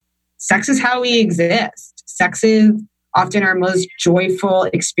sex is how we exist. Sex is often our most joyful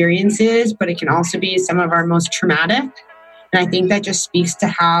experiences, but it can also be some of our most traumatic. And I think that just speaks to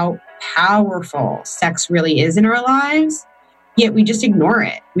how powerful sex really is in our lives, yet we just ignore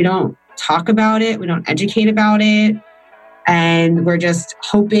it. We don't talk about it. We don't educate about it. And we're just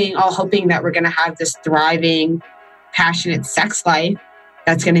hoping that we're going to have this thriving, passionate sex life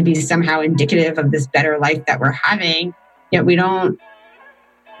that's going to be somehow indicative of this better life that we're having. Yet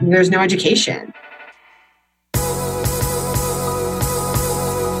there's no education.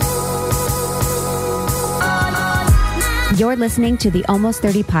 You're listening to the Almost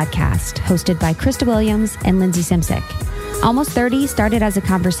 30 podcast, hosted by Krista Williams and Lindsay Simsick. Almost 30 started as a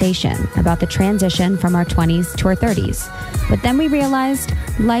conversation about the transition from our 20s to our 30s. But then we realized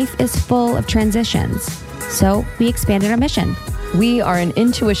life is full of transitions. So we expanded our mission. We are an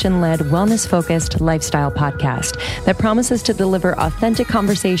intuition-led, wellness-focused lifestyle podcast that promises to deliver authentic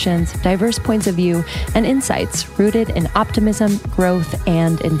conversations, diverse points of view, and insights rooted in optimism, growth,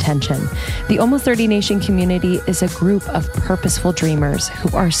 and intention. The Almost 30 Nation community is a group of purposeful dreamers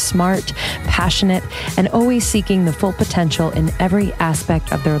who are smart, passionate, and always seeking the full potential in every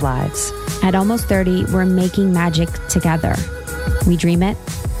aspect of their lives. At Almost 30, we're making magic together. We dream it,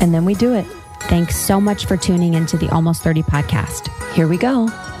 and then we do it. Thanks so much for tuning into the Almost 30 podcast. Here we go.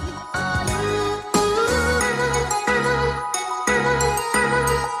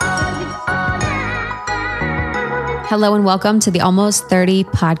 Hello and welcome to the Almost 30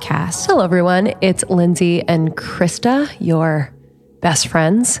 podcast. Hello, everyone. It's Lindsay and Krista, your best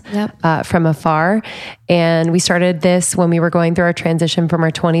friends from afar. And we started this when we were going through our transition from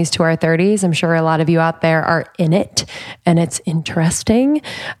our 20s to our 30s. I'm sure a lot of you out there are in it and it's interesting.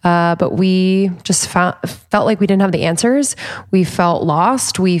 But we just felt like we didn't have the answers. We felt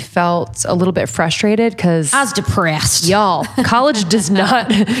lost. We felt a little bit frustrated because I was depressed. Y'all, college does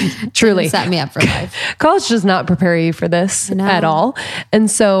not truly set me up for life. College does not prepare you for this at all.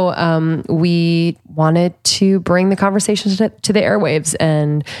 And so we wanted to bring the conversations to the airwaves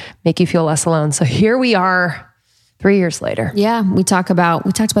and make you feel less alone. So here we are 3 years later. Yeah. We talked about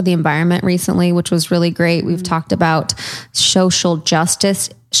the environment recently, which was really great. We've talked about social justice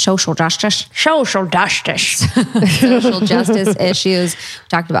issues. We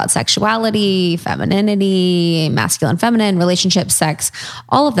talked about sexuality, femininity, masculine, feminine, relationship, sex,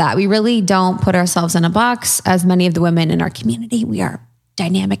 all of that. We really don't put ourselves in a box. As many of the women in our community, we are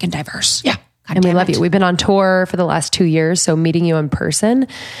dynamic and diverse. Yeah. And we love you. We've been on tour for the last 2 years. So meeting you in person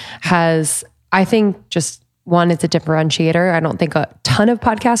has, I think, just one, it's a differentiator. I don't think a ton of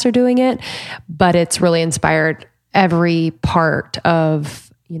podcasts are doing it, but it's really inspired every part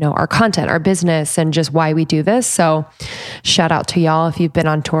of, our content, our business, and just why we do this. So shout out to y'all if you've been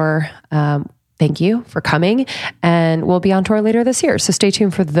on tour. Thank you for coming, and we'll be on tour later this year. So stay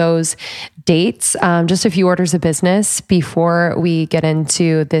tuned for those dates. Just a few orders of business before we get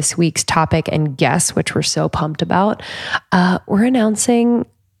into this week's topic and guests, which we're so pumped about. We're announcing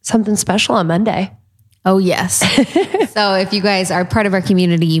something special on Monday. Oh, yes. So if you guys are part of our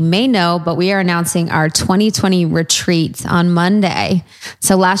community, you may know, but we are announcing our 2020 retreat on Monday.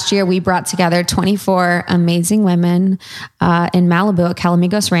 So last year we brought together 24 amazing women in Malibu at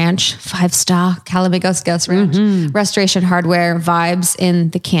Calamigos Ranch, 5-star Calamigos Ghost Ranch, Restoration Hardware vibes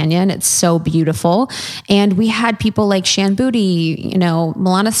in the canyon. It's so beautiful. And we had people like Shan Boody,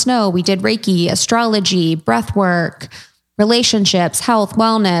 Milana Snow. We did Reiki, astrology, breath work, relationships, health,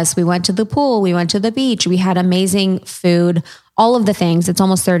 wellness. We went to the pool. We went to the beach. We had amazing food, all of the things. It's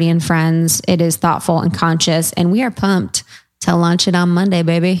Almost 30 and Friends. It is thoughtful and conscious. And we are pumped to launch it on Monday,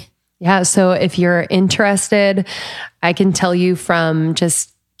 baby. Yeah. So if you're interested, I can tell you from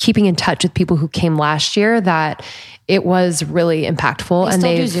just keeping in touch with people who came last year that it was really impactful.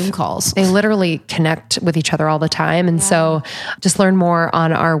 They do Zoom calls. They literally connect with each other all the time. And so just learn more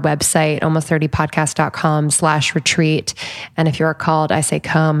on our website, almost30podcast.com/retreat. And if you're called, I say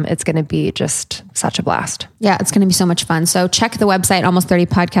come, it's going to be just such a blast. Yeah, it's going to be so much fun. So check the website,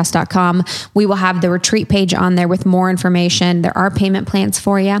 almost30podcast.com. We will have the retreat page on there with more information. There are payment plans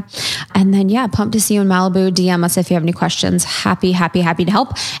for you. And then, pumped to see you in Malibu. DM us if you have any questions. Happy to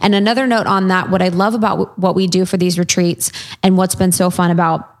help. And another note on that, what I love about what we do for these retreats and what's been so fun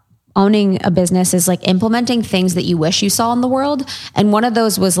about owning a business is like implementing things that you wish you saw in the world. And one of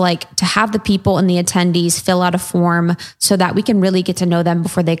those was like to have the people and the attendees fill out a form so that we can really get to know them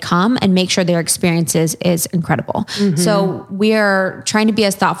before they come and make sure their experiences is incredible. So we are trying to be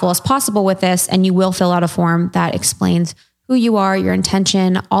as thoughtful as possible with this. And you will fill out a form that explains who you are, your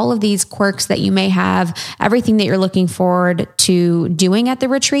intention, all of these quirks that you may have, everything that you're looking forward to doing at the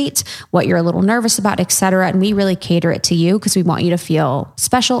retreat, what you're a little nervous about, etc. And we really cater it to you because we want you to feel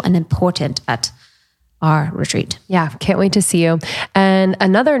special and important at our retreat. Yeah, can't wait to see you. And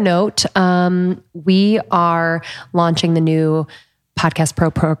another note, we are launching the new Podcast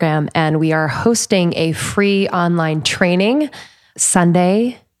Pro program, and we are hosting a free online training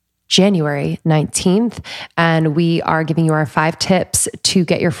Sunday, January 19th. And we are giving you our 5 tips to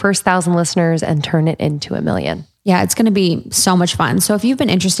get your first 1,000 listeners and turn it into 1 million. Yeah, it's going to be so much fun. So if you've been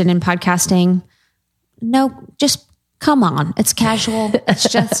interested in podcasting, just come on. It's casual. It's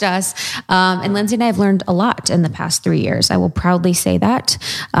just us. And Lindsay and I have learned a lot in the past 3 years. I will proudly say that.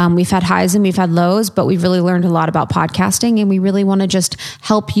 We've had highs and we've had lows, but we've really learned a lot about podcasting, and we really want to just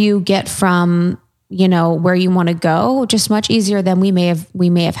help you get from where you want to go just much easier than we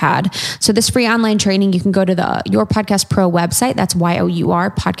may have had. So this free online training, you can go to the Your Podcast Pro website. That's YOUR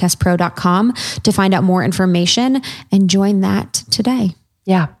podcastpro.com to find out more information and join that today.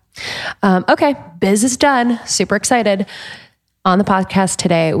 Yeah. Okay. Biz is done. Super excited. On the podcast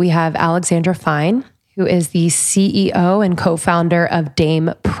today, we have Alexandra Fine, who is the CEO and co-founder of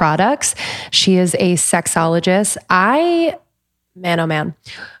Dame Products. She is a sexologist. I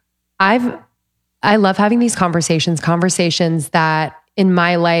love having these conversations that in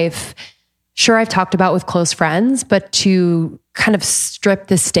my life, sure, I've talked about with close friends, but to kind of strip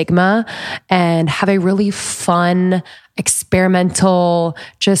the stigma and have a really fun, experimental,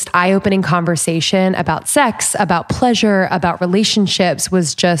 just eye-opening conversation about sex, about pleasure, about relationships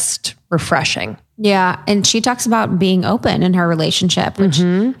was just refreshing. Yeah. And she talks about being open in her relationship, which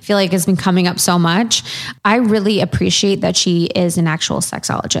I feel like has been coming up so much. I really appreciate that she is an actual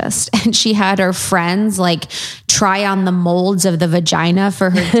sexologist, and she had her friends try on the molds of the vagina for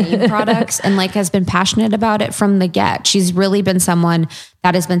her Dame products and has been passionate about it from the get. She's really been someone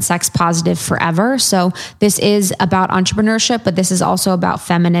that has been sex positive forever. So this is about entrepreneurship, but this is also about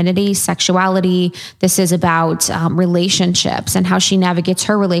femininity, sexuality. This is about relationships and how she navigates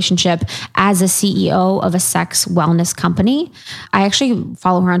her relationship as a CEO of a sex wellness company. I actually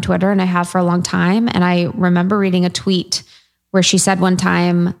follow her on Twitter, and I have for a long time. And I remember reading a tweet where she said one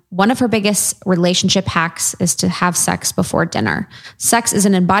time, one of her biggest relationship hacks is to have sex before dinner. Sex is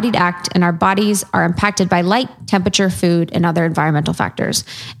an embodied act, and our bodies are impacted by light, temperature, food, and other environmental factors.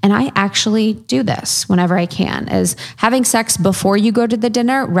 And I actually do this whenever I can, is having sex before you go to the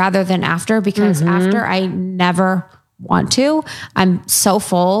dinner rather than after, because after I never want to. I'm so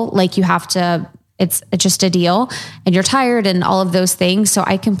full, you have to, it's just a deal, and you're tired and all of those things. So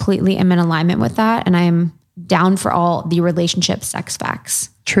I completely am in alignment with that, and I'm down for all the relationship sex facts.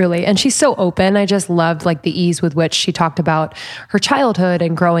 Truly. And she's so open. I just loved the ease with which she talked about her childhood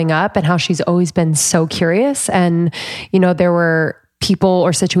and growing up and how she's always been so curious. And, there were people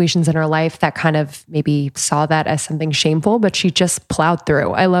or situations in her life that kind of maybe saw that as something shameful, but she just plowed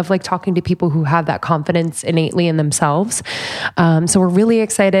through. I love talking to people who have that confidence innately in themselves. So we're really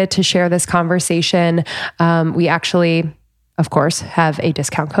excited to share this conversation. We actually, of course, have a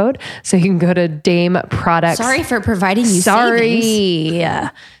discount code. So you can go to Dame Products. Sorry for providing you savings.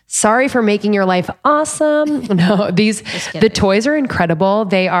 Sorry for making your life awesome. No, the toys are incredible.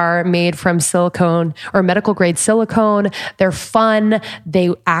 They are made from silicone or medical grade silicone. They're fun.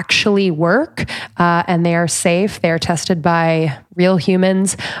 They actually work, and they are safe. They are tested by real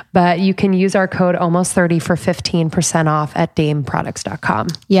humans, but you can use our code almost30 for 15% off at dameproducts.com.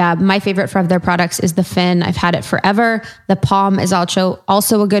 Yeah. My favorite of their products is the Fin. I've had it forever. The Palm is also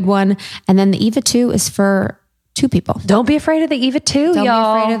a good one. And then the Eva 2 is for 2 people. Don't be afraid of the Eva 2, y'all. Don't be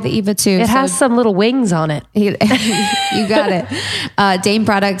afraid of the Eva 2. It has some little wings on it. You got it. Dame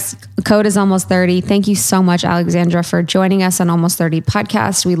Products, code is almost 30. Thank you so much, Alexandra, for joining us on Almost 30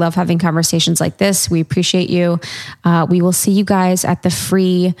 podcast. We love having conversations like this. We appreciate you. We will see you guys at the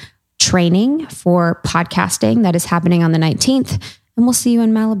free training for podcasting that is happening on the 19th. And we'll see you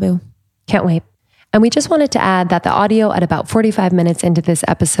in Malibu. Can't wait. And we just wanted to add that the audio at about 45 minutes into this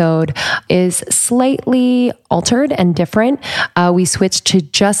episode is slightly altered and different. We switched to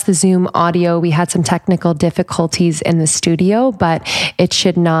just the Zoom audio. We had some technical difficulties in the studio, but it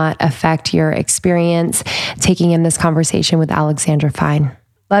should not affect your experience taking in this conversation with Alexandra Fine.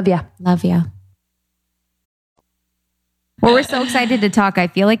 Love ya. Love ya. Well, we're so excited to talk. I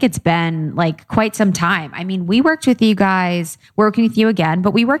feel like it's been quite some time. I mean, we worked with you guys, working with you again,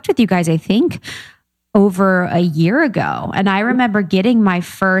 but we worked with you guys, I think, over a year ago. And I remember getting my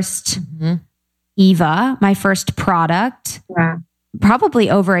first Eva, my first product, probably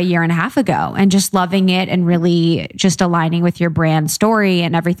over a year and a half ago, and just loving it and really just aligning with your brand story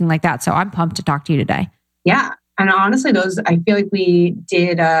and everything like that. So I'm pumped to talk to you today. Yeah. And honestly, I feel like we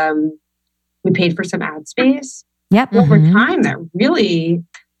did, we paid for some ad space. Yep. Over time, that really,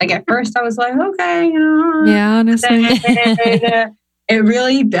 like at first I was like, okay, you know. Yeah, honestly. It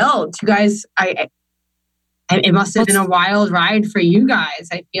really built. You guys, it must have been a wild ride for you guys.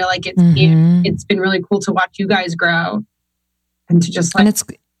 I feel like it's been really cool to watch you guys grow and to just like.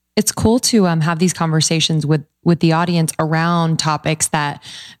 And it's cool to have these conversations with the audience around topics that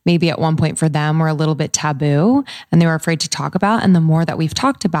maybe at one point for them were a little bit taboo and they were afraid to talk about. And the more that we've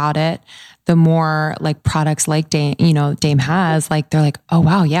talked about it, the more like products like Dame has, like, they're like, oh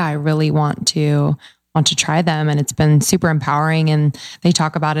wow, yeah, I really want to try them. And it's been super empowering. And they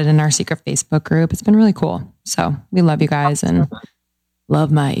talk about it in our secret Facebook group. It's been really cool. So we love you guys and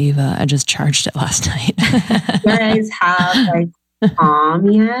love my Eva. I just charged it last night. You guys have like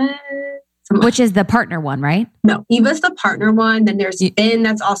yet? Which is the partner one, right? No, Eva's the partner one. Then there's Finn,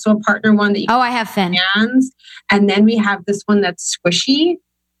 that's also a partner one. That I have Finn. And then we have this one that's squishy.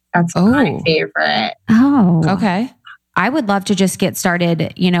 That's my favorite. Oh, okay. I would love to just get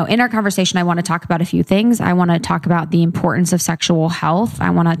started. In our conversation, I want to talk about a few things. I want to talk about the importance of sexual health. I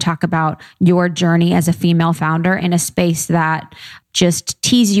want to talk about your journey as a female founder in a space that just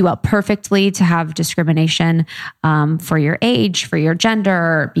tees you up perfectly to have discrimination for your age, for your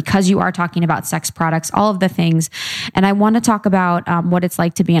gender, because you are talking about sex products, all of the things. And I want to talk about what it's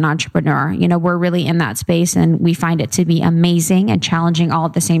like to be an entrepreneur. We're really in that space and we find it to be amazing and challenging all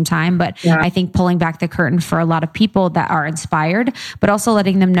at the same time. But I think pulling back the curtain for a lot of people that are inspired, but also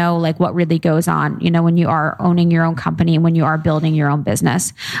letting them know like what really goes on, when you are owning your own company and when you are building your own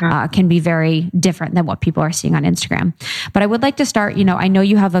business, can be very different than what people are seeing on Instagram. But I would like to start, I know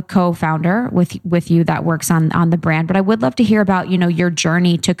you have a co-founder with you that works on the brand, but I would love to hear about, your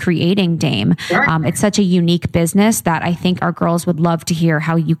journey to creating Dame. Sure. It's such a unique business that I think our girls would love to hear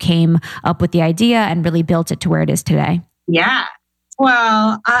how you came up with the idea and really built it to where it is today. Yeah.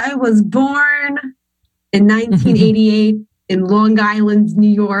 Well, I was born in 1988 in Long Island,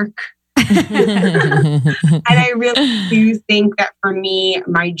 New York. And I really do think that for me,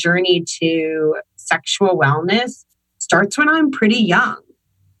 my journey to sexual wellness starts when I'm pretty young.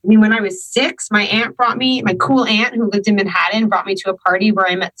 I mean, when I was 6, my cool aunt who lived in Manhattan brought me to a party where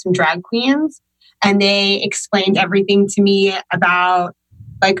I met some drag queens and they explained everything to me about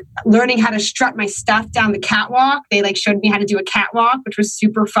like learning how to strut my stuff down the catwalk. They like showed me how to do a catwalk, which was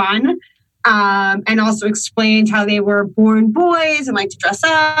super fun. And also explained how they were born boys and like to dress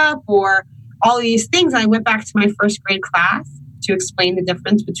up or all these things. And I went back to my first grade class to explain the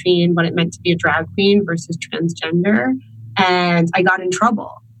difference between what it meant to be a drag queen versus transgender. And I got in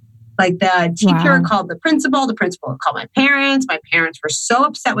trouble. Like the teacher called the principal called my parents. My parents were so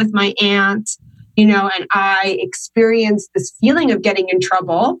upset with my aunt, and I experienced this feeling of getting in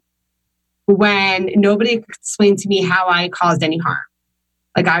trouble when nobody could explain to me how I caused any harm.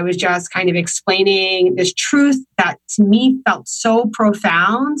 Like I was just kind of explaining this truth that to me felt so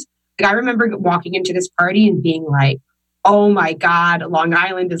profound. Like I remember walking into this party and being like, oh my God, Long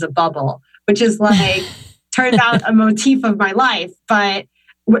Island is a bubble, which is like, turned out a motif of my life. But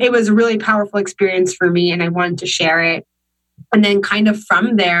it was a really powerful experience for me and I wanted to share it. And then kind of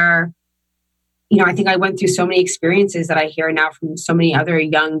from there, I think I went through so many experiences that I hear now from so many other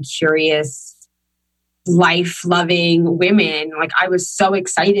young, curious, life-loving women. Like I was so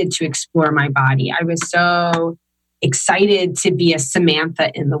excited to explore my body. I was so excited to be a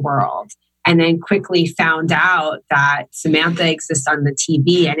Samantha in the world. And then quickly found out that Samantha exists on the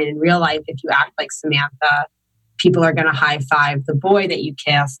TV. And in real life, if you act like Samantha, people are going to high five the boy that you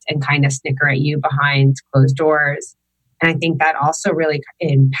kissed and kind of snicker at you behind closed doors. And I think that also really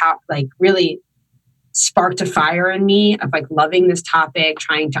really sparked a fire in me of like loving this topic,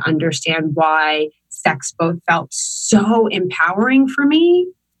 trying to understand why sex both felt so empowering for me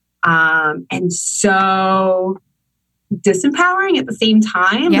and so disempowering at the same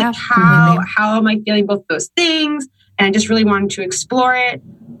time. Yeah, like how am I feeling both those things? And I just really wanted to explore it.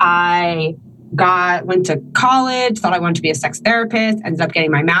 I went to college, thought I wanted to be a sex therapist, ended up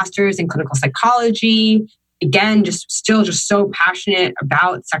getting my master's in clinical psychology. Again, just so passionate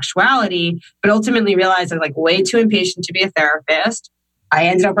about sexuality, but ultimately realized I was like way too impatient to be a therapist. I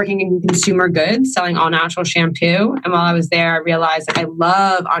ended up working in consumer goods, selling all natural shampoo. And while I was there, I realized that I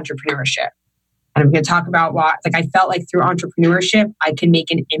love entrepreneurship. And I'm going to talk about why, like, I felt like through entrepreneurship, I can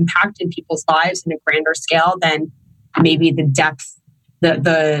make an impact in people's lives in a grander scale than maybe the depth,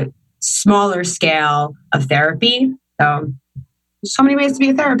 the smaller scale of therapy. So there's so many ways to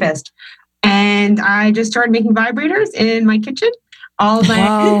be a therapist. And I just started making vibrators in my kitchen. All of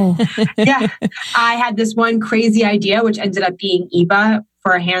my, yeah. I had this one crazy idea, which ended up being Eva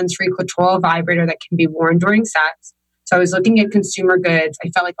for a hands-free clitoral vibrator that can be worn during sex. So I was looking at consumer goods. I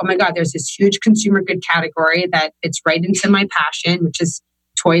felt like, oh my God, there's this huge consumer good category that fits right into my passion, which is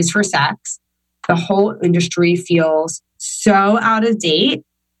toys for sex. The whole industry feels so out of date.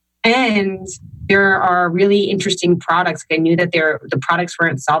 And there are really interesting products. I knew that the products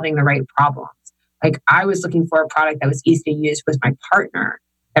weren't solving the right problems. Like I was looking for a product that was easy to use with my partner,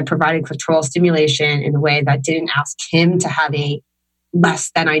 that provided clitoral stimulation in a way that didn't ask him to have a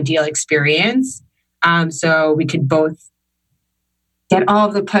less than ideal experience. So we could both get all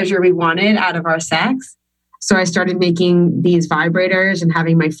of the pleasure we wanted out of our sex. So I started making these vibrators and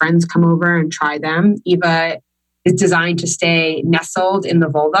having my friends come over and try them. Eva is designed to stay nestled in the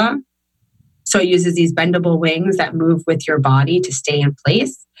vulva. So it uses these bendable wings that move with your body to stay in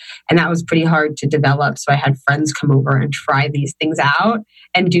place. And that was pretty hard to develop. So I had friends come over and try these things out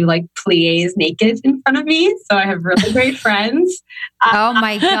and do like plies naked in front of me. So I have really great friends. Oh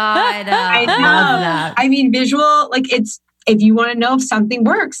my God. I know. Love that. I mean, visual, like if you want to know if something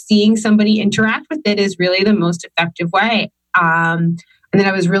works, seeing somebody interact with it is really the most effective way. And then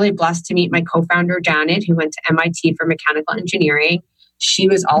I was really blessed to meet my co-founder, Janet, who went to MIT for mechanical engineering. She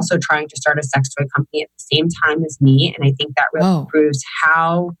was also trying to start a sex toy company at the same time as me. And I think that really proves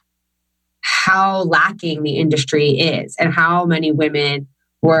how lacking the industry is and how many women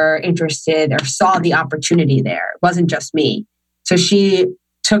were interested or saw the opportunity there. It wasn't just me. So she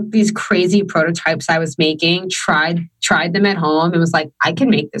took these crazy prototypes I was making, tried them at home and was like, I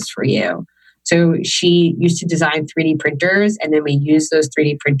can make this for you. So she used to design 3D printers, and then we used those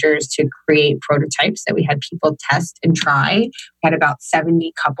 3D printers to create prototypes that we had people test and try. We had about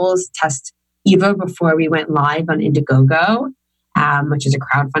 70 couples test Eva before we went live on Indiegogo, which is a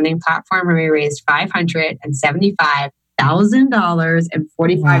crowdfunding platform where we raised $575,000 in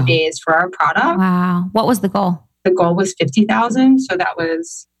 45 days for our product. Wow. What was the goal? The goal was 50,000. So that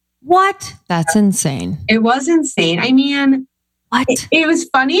was... What? That's insane. It was insane. I mean... What? It was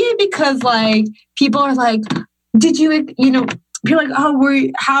funny because like people are like, did you, people are like,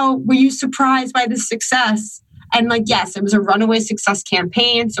 how were you surprised by this success? And like, yes, it was a runaway success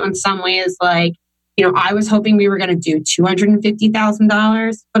campaign. So in some ways, like, I was hoping we were going to do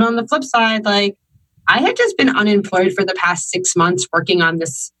 $250,000. But on the flip side, like I had just been unemployed for the past 6 months working on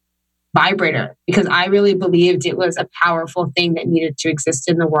this vibrator because I really believed it was a powerful thing that needed to exist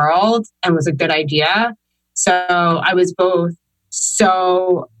in the world and was a good idea. So I was both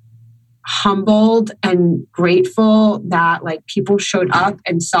so humbled and grateful that like people showed up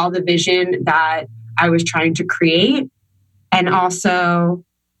and saw the vision that I was trying to create, and also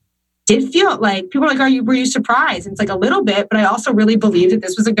did feel like people were like, were you surprised? And it's like a little bit, but I also really believed that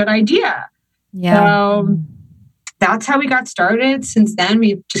this was a good idea. Yeah. So that's how we got started. Since then,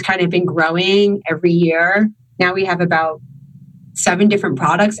 we've just kind of been growing every year. Now we have about 7 different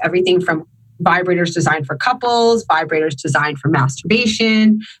products, everything from vibrators designed for couples, vibrators designed for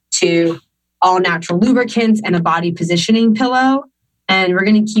masturbation, to all natural lubricants and a body positioning pillow. And we're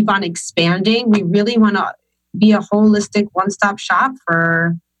going to keep on expanding. We really want to be a holistic one-stop shop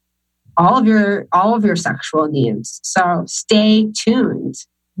for all of your sexual needs. So stay tuned.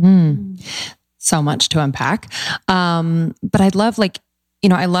 So much to unpack. But I'd love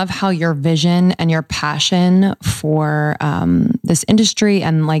I love how your vision and your passion for this industry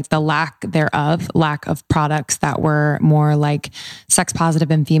and like the lack of products that were more like sex positive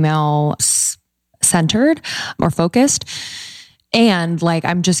and female centered or focused. And like,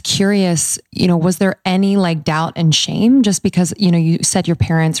 I'm just curious, was there any like doubt and shame just because, you said your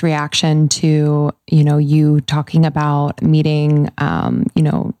parents' reaction to, you talking about meeting,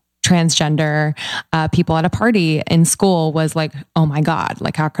 transgender people at a party in school was like, oh my God,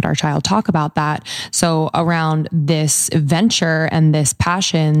 like how could our child talk about that? So around this venture and this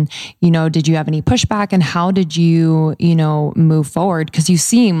passion, did you have any pushback, and how did you, move forward? Because you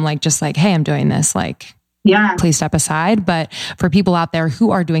seem like just like, hey, I'm doing this, like, yeah, please step aside. But for people out there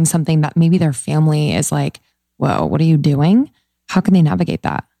who are doing something that maybe their family is like, whoa, what are you doing? How can they navigate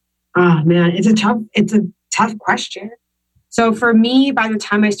that? Oh man, it's a tough question. So for me, by the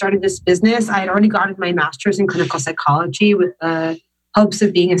time I started this business, I had already gotten my master's in clinical psychology with the hopes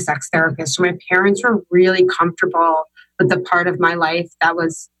of being a sex therapist. So my parents were really comfortable with the part of my life that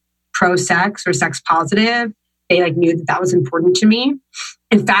was pro-sex or sex positive. They like knew that was important to me.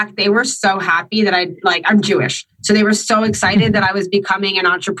 In fact, they were so happy that I'm Jewish. So they were so excited that I was becoming an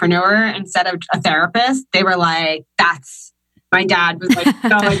entrepreneur instead of a therapist. They were like, my dad was like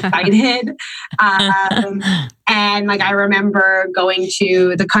so excited. And like, I remember going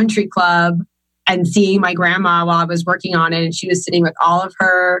to the country club and seeing my grandma while I was working on it. And she was sitting with all of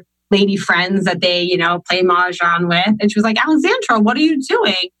her lady friends that they, play mahjong with. And she was like, Alexandra, what are you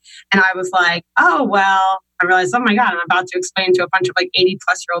doing? And I was like, oh, well, I realized, oh my God, I'm about to explain to a bunch of 80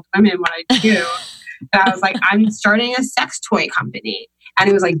 plus year old women what I do. And I was like, I'm starting a sex toy company. And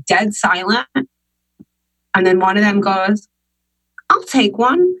it was dead silent. And then one of them goes, I'll take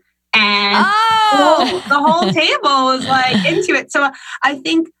one. And the whole table was into it. So I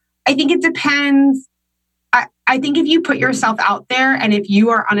think it depends. I think if you put yourself out there and if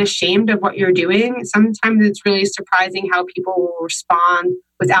you are unashamed of what you're doing, sometimes it's really surprising how people will respond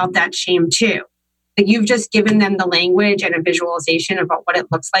without that shame too. That you've just given them the language and a visualization about what it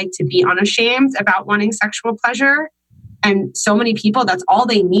looks like to be unashamed about wanting sexual pleasure. And so many people, that's all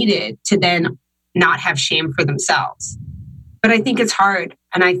they needed to then not have shame for themselves. But I think it's hard.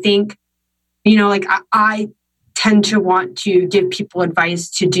 And I think, I tend to want to give people advice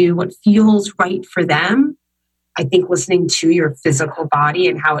to do what feels right for them. I think listening to your physical body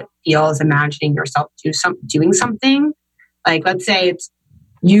and how it feels, imagining yourself doing something. Let's say it's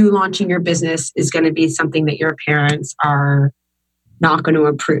you launching your business is going to be something that your parents are not going to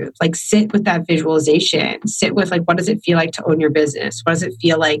approve. Sit with that visualization. Sit with what does it feel like to own your business? What does it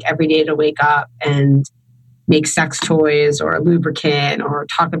feel like every day to wake up and make sex toys or a lubricant or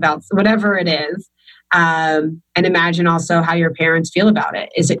talk about whatever it is? And imagine also how your parents feel about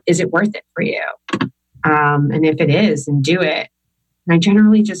it. Is it worth it for you? And if it is, then do it. And I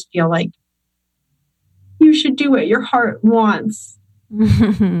generally just feel like you should do it. Your heart wants.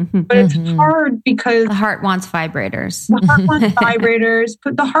 But it's hard because the heart wants vibrators. The heart wants vibrators,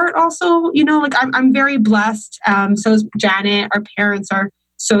 but the heart also, I'm very blessed. So is Janet. Our parents are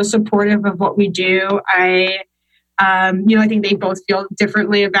so supportive of what we do. I think they both feel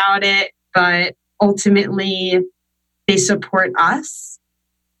differently about it, but ultimately they support us.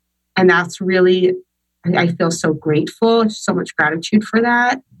 And that's really, I feel so grateful, so much gratitude for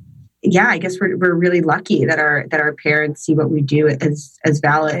that. Yeah, I guess we're really lucky that our parents see what we do as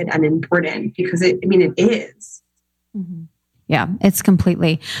valid and important because it is. Mm-hmm. Yeah, it's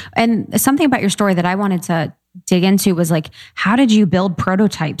completely. And something about your story that I wanted to dig into was how did you build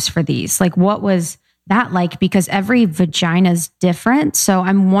prototypes for these? What was that like? Because every vagina is different. So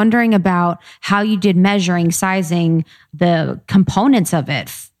I'm wondering about how you did measuring, sizing, the components of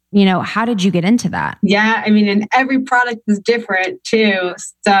it. How did you get into that? Yeah, and every product is different too.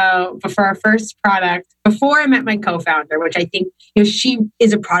 So for our first product, before I met my co-founder, which I think, she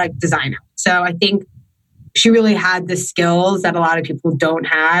is a product designer. So I think she really had the skills that a lot of people don't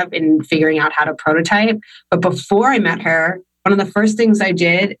have in figuring out how to prototype. But before I met her, one of the first things I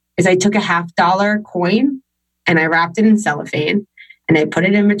did is I took a $50 coin and I wrapped it in cellophane and I put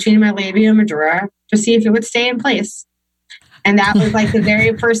it in between my labia and majora to see if it would stay in place. And that was the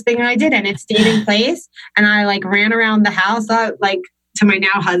very first thing I did. And it stayed in place. And I ran around the house, to my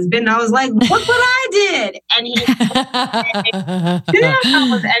now husband. I was like, look what I did. And he didn't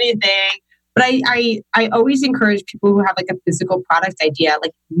come with anything. But I always encourage people who have a physical product idea,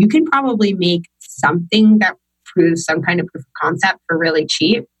 you can probably make something that proves some kind of proof of concept for really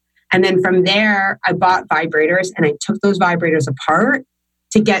cheap. And then from there, I bought vibrators and I took those vibrators apart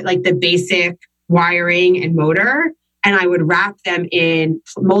to get the basic wiring and motor. And I would wrap them in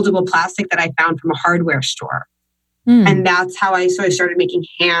moldable plastic that I found from a hardware store. And that's how I started making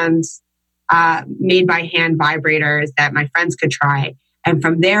made by hand vibrators that my friends could try. And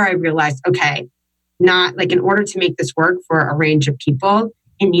from there, I realized, okay, not in order to make this work for a range of people,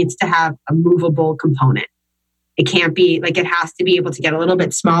 it needs to have a movable component. It can't be it has to be able to get a little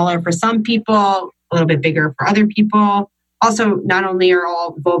bit smaller for some people, a little bit bigger for other people. Also, not only are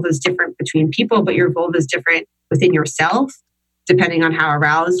all vulvas different between people, but your vulva is different within yourself, depending on how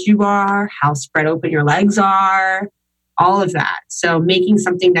aroused you are, how spread open your legs are, all of that. So making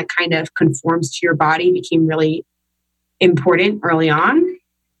something that kind of conforms to your body became really important early on.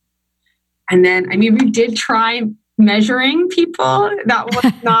 And then, we did try measuring people. That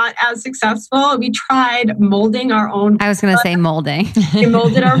was not as successful. We tried molding our own. I was going to say molding. We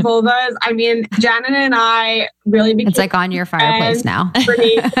molded our vulvas. Janet and I really became. It's on your fireplace now.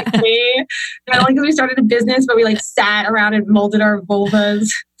 Pretty quickly. Not only because we started a business, but we sat around and molded our vulvas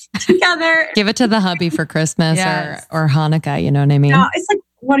together. Give it to the hubby for Christmas or Hanukkah. You know what I mean? No, it's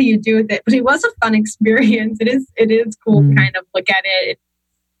what do you do with it? But it was a fun experience. It is cool to kind of look at it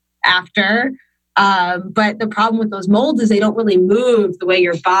after. But the problem with those molds is they don't really move the way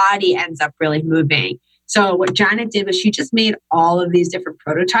your body ends up really moving. So what Janet did was she just made all of these different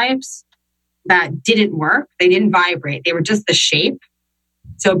prototypes that didn't work. They didn't vibrate. They were just the shape.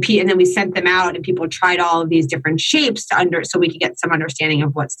 So, and then we sent them out and people tried all of these different shapes so we could get some understanding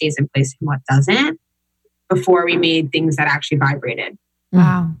of what stays in place and what doesn't before we made things that actually vibrated.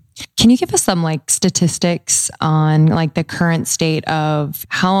 Wow. Can you give us some like statistics on like the current state of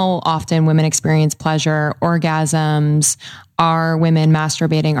how often women experience pleasure, orgasms? Are women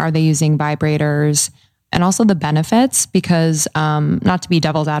masturbating? Are they using vibrators? And also the benefits, because not to be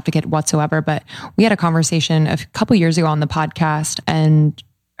devil's advocate whatsoever, but we had a conversation a couple years ago on the podcast, and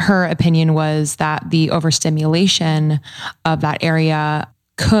her opinion was that the overstimulation of that area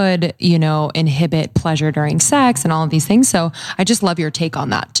could, inhibit pleasure during sex and all of these things. So I just love your take on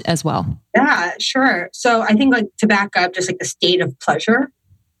that as well. Yeah, sure. So I think like to back up just like the state of pleasure,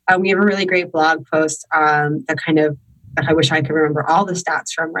 we have a really great blog post that I wish I could remember all the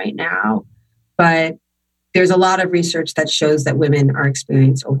stats from right now, but there's a lot of research that shows that women are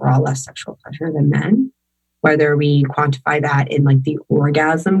experiencing overall less sexual pleasure than men, whether we quantify that in like the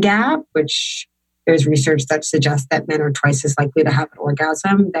orgasm gap, which there's research that suggests that men are twice as likely to have an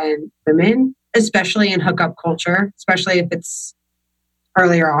orgasm than women, especially in hookup culture, especially if it's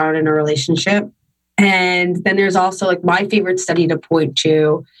earlier on in a relationship. And then there's also like my favorite study to point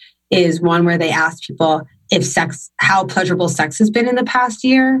to is one where they asked people how pleasurable sex has been in the past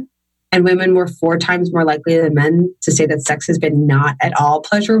year. And women were 4 times more likely than men to say that sex has been not at all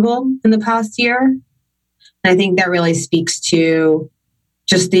pleasurable in the past year. And I think that really speaks to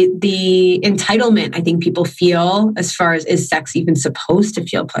just the entitlement I think people feel as far as, is sex even supposed to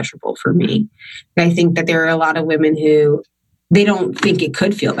feel pleasurable for me? And I think that there are a lot of women who they don't think it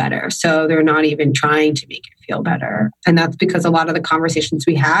could feel better. So they're not even trying to make it feel better. And that's because a lot of the conversations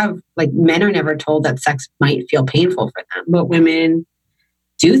we have, like men are never told that sex might feel painful for them, but women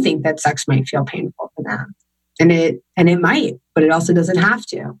do think that sex might feel painful for them. And it might, but it also doesn't have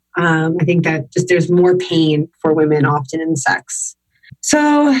to. I think that just there's more pain for women often in sex.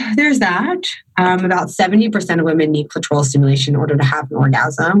 So there's that. About 70% of women need clitoral stimulation in order to have an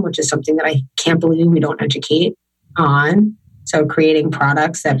orgasm, which is something that I can't believe we don't educate on. So creating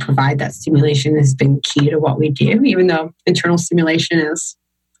products that provide that stimulation has been key to what we do, even though internal stimulation is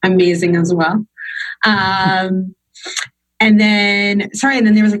amazing as well. And then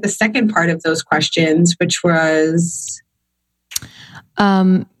there was like the second part of those questions, which was...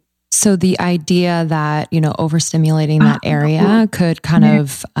 So the idea that, overstimulating that area could kind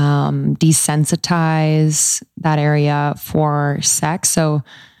of desensitize that area for sex. So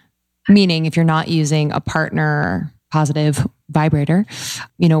meaning if you're not using a partner positive vibrator,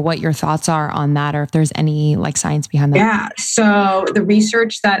 what your thoughts are on that, or if there's any like science behind that. Yeah. So the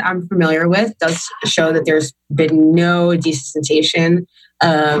research that I'm familiar with does show that there's been no desensitization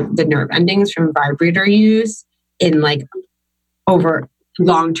of the nerve endings from vibrator use in like over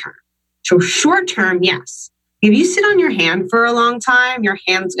long term. So short term, yes. If you sit on your hand for a long time, your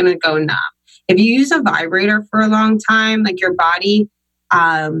hand's going to go numb. If you use a vibrator for a long time, like your body,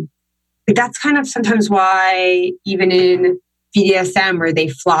 that's kind of sometimes why even in BDSM where they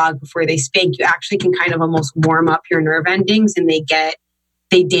flog before they spank, you actually can kind of almost warm up your nerve endings and they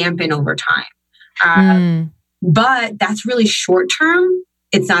dampen over time. But that's really short term.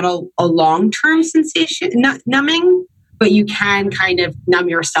 It's not a long-term sensation, numbing, but you can kind of numb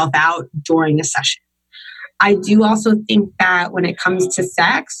yourself out during a session. I do also think that when it comes to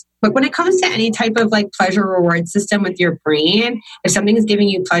sex, but when it comes to any type of like pleasure reward system with your brain, if something is giving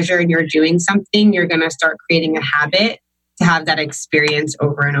you pleasure and you're doing something, you're going to start creating a habit to have that experience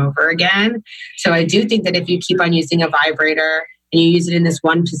over and over again. So I do think that if you keep on using a vibrator and you use it in this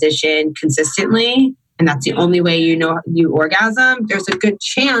one position consistently, and that's the only way you orgasm, there's a good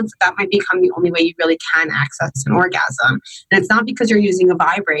chance that might become the only way you really can access an orgasm. And it's not because you're using a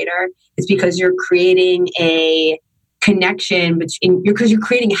vibrator, it's because you're creating a connection because you're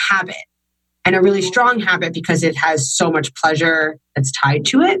creating a habit, and a really strong habit because it has so much pleasure that's tied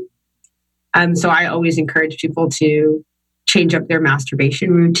to it. So I always encourage people to change up their masturbation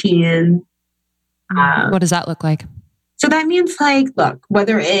routine. What does that look like? So that means look,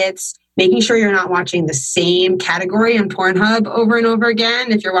 whether it's making sure you're not watching the same category on Pornhub over and over again,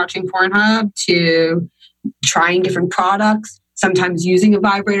 if you're watching Pornhub, to trying different products, sometimes using a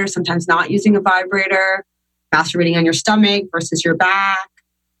vibrator, sometimes not using a vibrator, masturbating on your stomach versus your back.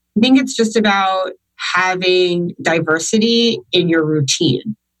 I think it's just about having diversity in your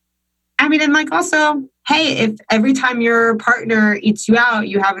routine. I mean, and also, hey, if every time your partner eats you out,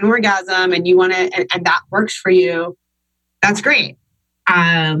 you have an orgasm and you want to, and that works for you, that's great.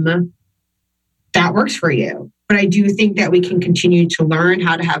 That works for you. But I do think that we can continue to learn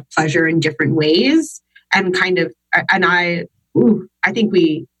how to have pleasure in different ways and I think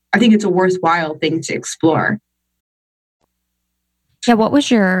it's a worthwhile thing to explore. Yeah. What was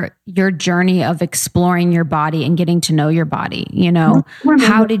your journey of exploring your body and getting to know your body?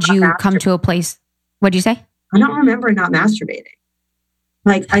 How did you come to a place? What'd you say? I don't remember not masturbating.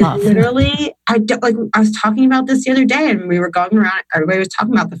 Like I literally, I was talking about this the other day, and we were going around. Everybody was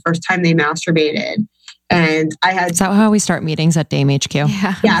talking about the first time they masturbated, and I had. Is that how we start meetings at Dame HQ?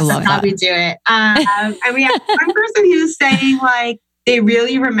 Yeah, that's how we do it. And we had one person who was saying like they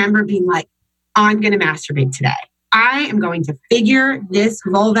really remember being like, "I'm going to masturbate today. I am going to figure this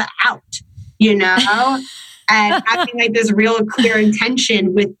vulva out," you know, and having like this real clear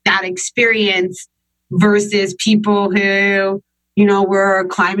intention with that experience versus people who, you know, were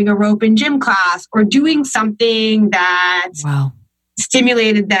climbing a rope in gym class or doing something that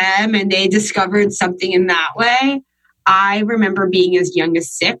stimulated them and they discovered something in that way. I remember being as young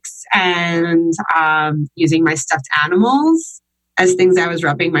as 6 and using my stuffed animals as things I was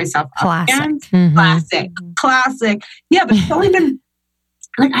rubbing myself up against. Classic. Yeah, but it's only been,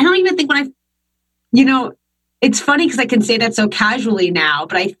 like, I don't even think when it's funny because I can say that so casually now,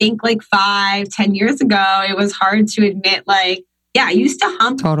 but I think like 5-10 years ago, it was hard to admit, like, yeah, I used to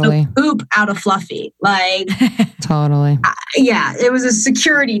hump the poop out of Fluffy. Like, yeah, it was a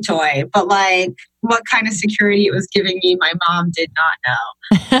security toy, but like what kind of security it was giving me, my mom did not know.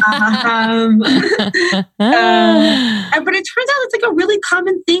 But it turns out it's like a really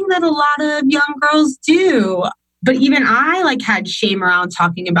common thing that a lot of young girls do. But even I like had shame around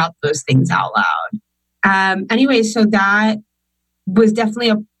talking about those things out loud. Anyway, so that was definitely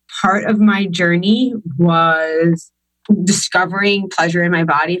a part of my journey, was discovering pleasure in my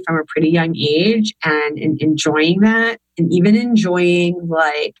body from a pretty young age and enjoying that, and even enjoying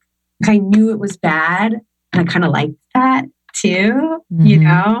like I knew it was bad and I kind of liked that too. You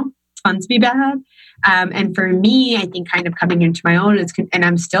know, it's fun to be bad. And for me, I think kind of coming into my own, and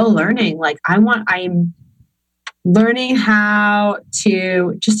I'm still learning. Like I'm learning how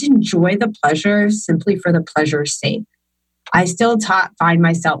to just enjoy the pleasure simply for the pleasure's sake. I still find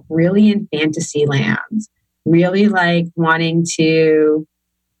myself really in fantasy land. Really like wanting to,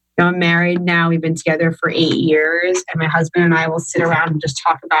 I'm married now. We've been together for 8 years, and my husband and I will sit around and just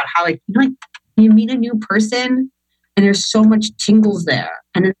talk about how, like, you know, like you meet a new person and there's so much tingles there.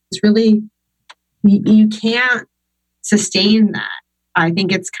 And it's really, you can't sustain that. I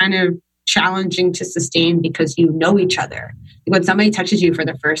think it's kind of challenging to sustain because you know each other. When somebody touches you for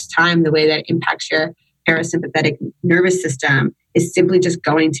the first time, the way that it impacts your parasympathetic nervous system is simply just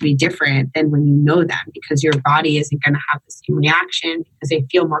going to be different than when you know them, because your body isn't going to have the same reaction because they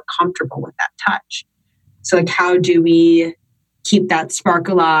feel more comfortable with that touch. So like, how do we keep that spark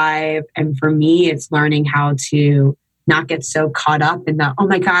alive? And for me, it's learning how to not get so caught up in the, oh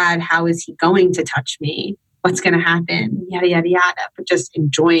my God, how is he going to touch me? What's going to happen? Yada, yada, yada. But just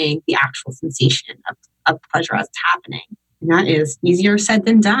enjoying the actual sensation of pleasure as it's happening. And that is easier said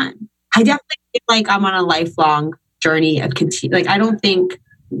than done. I definitely feel like I'm on a lifelong journey of like, I don't think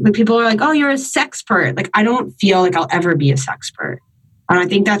when people are like, oh, you're a sexpert. Like, I don't feel like I'll ever be a sexpert. And I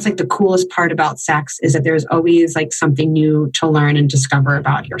think that's like the coolest part about sex, is that there's always like something new to learn and discover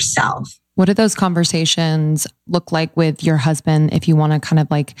about yourself. What do those conversations look like with your husband if you want to kind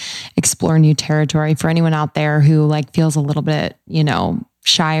of like explore new territory, for anyone out there who like feels a little bit, you know,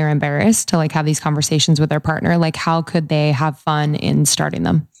 shy or embarrassed to like have these conversations with their partner? Like, how could they have fun in starting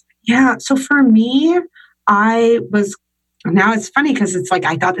them? Yeah. So for me, now it's funny because it's like,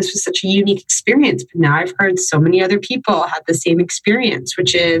 I thought this was such a unique experience, but now I've heard so many other people have the same experience,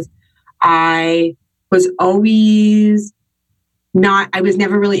 which is I was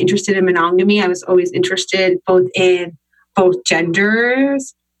never really interested in monogamy. I was always interested in both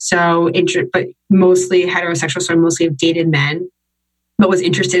genders. But mostly heterosexual. So I mostly have dated men, but was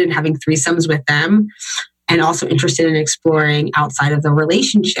interested in having threesomes with them, and also interested in exploring outside of the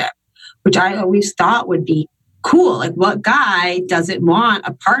relationship, which I always thought would be cool. Like, what guy doesn't want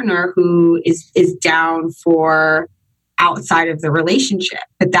a partner who is down for outside of the relationship?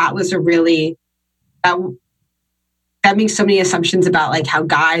 But that was that makes so many assumptions about like how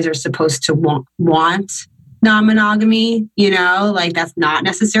guys are supposed to want non-monogamy, you know, like that's not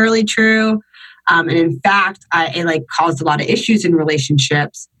necessarily true. And in fact, it like caused a lot of issues in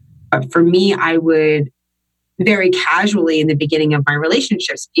relationships. But for me, I would very casually in the beginning of my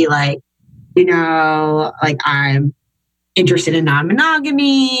relationships be like, you know, like I'm interested in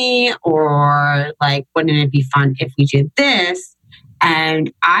non-monogamy, or like, wouldn't it be fun if we did this?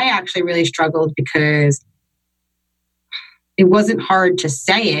 And I actually really struggled because it wasn't hard to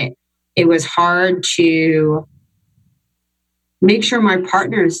say it. It was hard to make sure my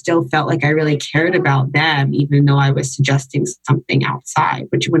partner still felt like I really cared about them, even though I was suggesting something outside,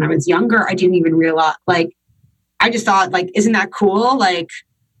 which when I was younger, I didn't even realize, like, I just thought like, isn't that cool? Like,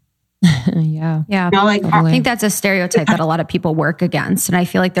 Yeah. Yeah. You know, like I think that's a stereotype that a lot of people work against. And I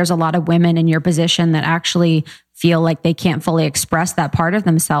feel like there's a lot of women in your position that actually feel like they can't fully express that part of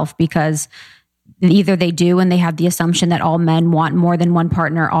themselves because either they do and they have the assumption that all men want more than one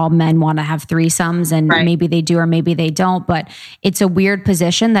partner, all men want to have threesomes, and maybe they do or maybe they don't. But it's a weird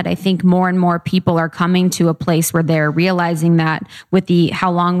position that I think more and more people are coming to a place where they're realizing that with how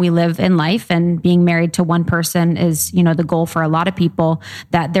long we live in life and being married to one person is, you know, the goal for a lot of people,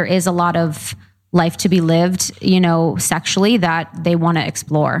 that there is a lot of life to be lived, you know, sexually that they want to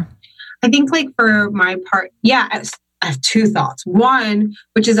explore. I think like for my part, I have two thoughts. One,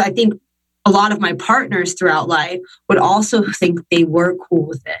 which is I think a lot of my partners throughout life would also think they were cool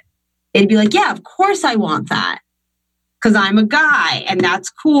with it. They'd be like, yeah, of course I want that because I'm a guy and that's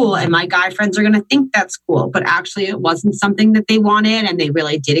cool. And my guy friends are going to think that's cool. But actually it wasn't something that they wanted. And they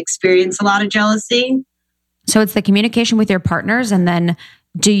really did experience a lot of jealousy. So it's the communication with your partners. And then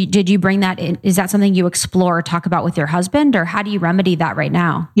did you bring that in? Is that something you explore or talk about with your husband, or how do you remedy that right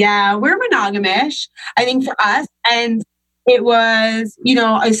now? Yeah, we're monogamish, I think, for us. And it was, you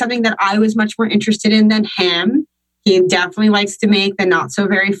know, something that I was much more interested in than him. He definitely likes to make the not so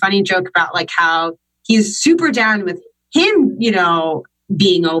very funny joke about like how he's super down with him, you know,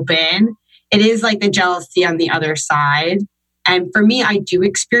 being open. It is like the jealousy on the other side. And for me, I do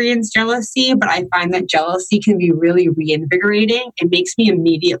experience jealousy, but I find that jealousy can be really reinvigorating. It makes me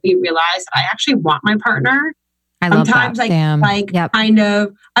immediately realize that I actually want my partner. I love Sometimes that. kind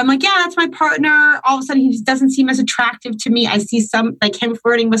of, I'm like, yeah, that's my partner. All of a sudden he just doesn't seem as attractive to me. I see some like him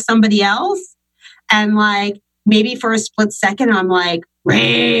flirting with somebody else. And like, maybe for a split second, I'm like,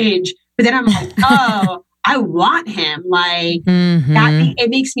 rage. But then I'm like, oh, I want him. Like that,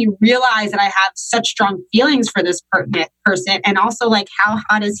 it makes me realize that I have such strong feelings for this person. And also like, how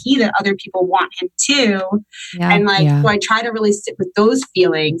hot is he that other people want him too? And like, so I try to really sit with those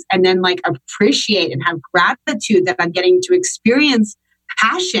feelings and then like appreciate and have gratitude that I'm getting to experience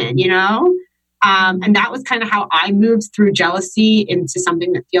passion, you know? And that was kind of how I moved through jealousy into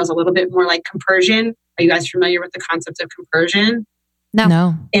something that feels a little bit more like compersion. Are you guys familiar with the concept of compersion?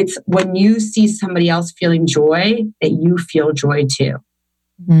 No. It's when you see somebody else feeling joy, that you feel joy too.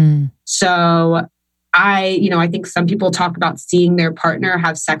 So I think some people talk about seeing their partner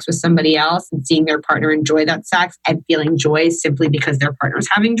have sex with somebody else and seeing their partner enjoy that sex and feeling joy simply because their partner's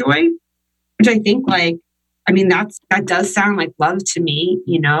having joy, which I think that does sound like love to me,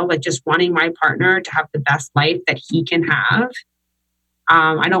 you know, like just wanting my partner to have the best life that he can have.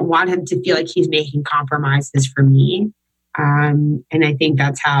 I don't want him to feel like he's making compromises for me. And I think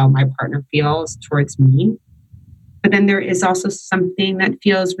that's how my partner feels towards me. But then there is also something that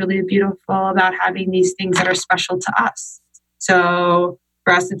feels really beautiful about having these things that are special to us. So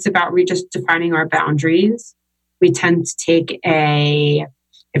for us, it's about just defining our boundaries. We tend to take if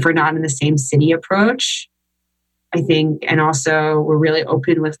we're not in the same city approach, I think. And also we're really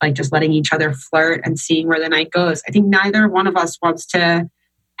open with like just letting each other flirt and seeing where the night goes. I think neither one of us wants to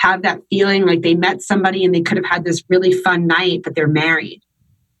have that feeling like they met somebody and they could have had this really fun night, but they're married.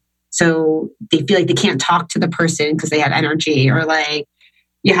 So they feel like they can't talk to the person because they had energy, or like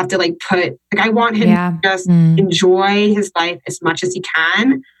you have to like I want him to just enjoy his life as much as he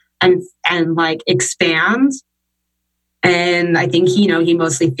can and like expand. And I think, you know, he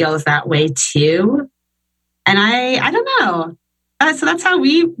mostly feels that way too. And I don't know. So that's how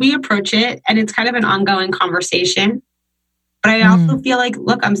we approach it. And it's kind of an ongoing conversation. But I also feel like,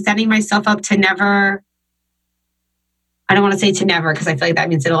 look, I'm setting myself up to never, I don't want to say to never, because I feel like that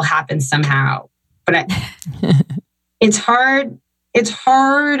means it'll happen somehow. But it's hard. It's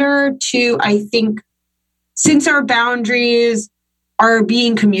harder to, I think, since our boundaries are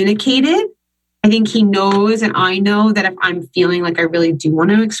being communicated, I think he knows and I know that if I'm feeling like I really do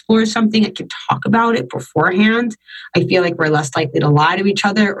want to explore something, I can talk about it beforehand. I feel like we're less likely to lie to each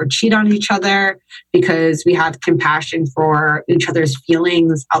other or cheat on each other because we have compassion for each other's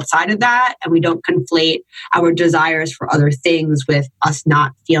feelings outside of that. And we don't conflate our desires for other things with us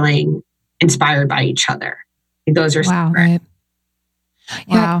not feeling inspired by each other. I think those are wow. Right.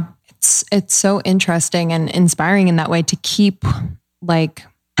 Yeah, wow. It's so interesting and inspiring in that way to keep like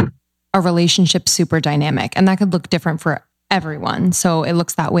a relationship super dynamic. And that could look different for everyone. So it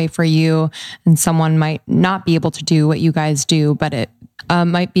looks that way for you, and someone might not be able to do what you guys do, but it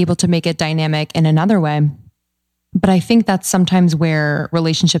might be able to make it dynamic in another way. But I think that's sometimes where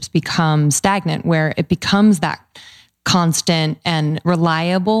relationships become stagnant, where it becomes that constant and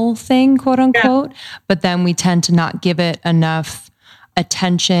reliable thing, quote unquote. Yeah. But then we tend to not give it enough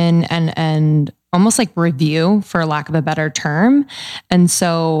attention and almost like review, for lack of a better term. And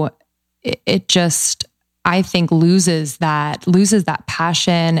so it just, I think loses that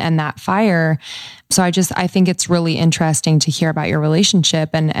passion and that fire. So I think it's really interesting to hear about your relationship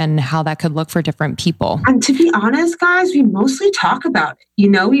and how that could look for different people. And to be honest, guys, we mostly talk about it.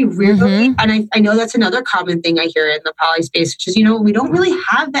 We really, and I know that's another common thing I hear in the poly space, which is, we don't really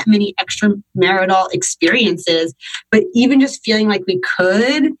have that many extramarital experiences, but even just feeling like we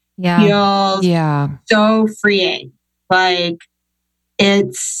could feels so freeing. Like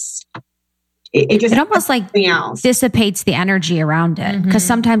it almost like dissipates the energy around it. Because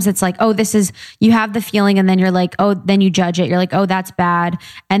sometimes it's like, oh, you have the feeling and then you're like, oh, then you judge it. You're like, oh, that's bad.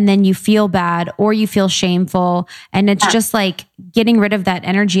 And then you feel bad or you feel shameful. And it's just like getting rid of that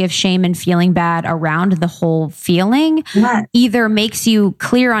energy of shame and feeling bad around the whole feeling either makes you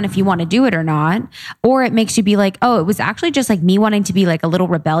clear on if you want to do it or not, or it makes you be like, oh, it was actually just like me wanting to be like a little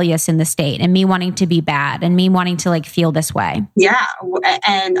rebellious in the state and me wanting to be bad and me wanting to like feel this way. Yeah.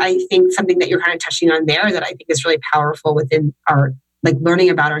 And I think something that you're kind of touching on there that I think is really powerful within our like learning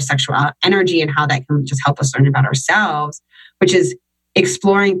about our sexual energy and how that can just help us learn about ourselves, which is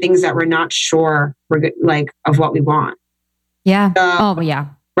exploring things that we're not sure we're like of what we want. Yeah. Yeah.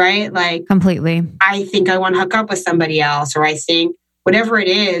 Right? Like completely. I think I want to hook up with somebody else, or I think whatever it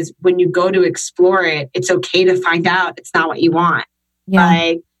is, when you go to explore it, it's okay to find out it's not what you want. Yeah.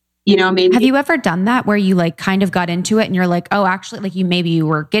 Like, maybe. Have you ever done that where you like kind of got into it and you're like, oh, actually, like you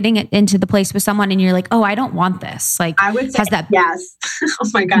were getting it into the place with someone and you're like, oh, I don't want this. Like, I would say yes. Oh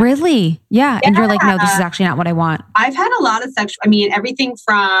my God. Really? Yeah. And you're like, no, this is actually not what I want. I've had a lot of everything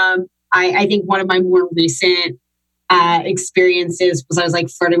from, I think one of my more recent experiences was I was like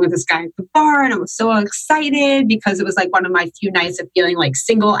flirting with this guy at the bar and I was so excited because it was like one of my few nights of feeling like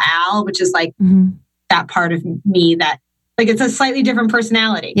single Al, which is like that part of me that like it's a slightly different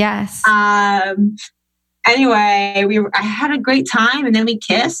personality. Yes. Anyway, I had a great time and then we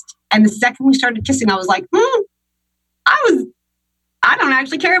kissed. And the second we started kissing, I was like, I don't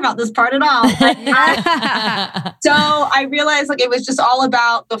actually care about this part at all. So I realized like it was just all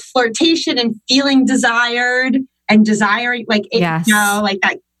about the flirtation and feeling desired and desiring like it,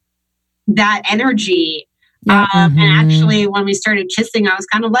 like that energy. And actually when we started kissing, I was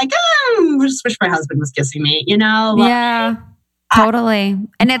kind of like, I just wish my husband was kissing me, Yeah, totally.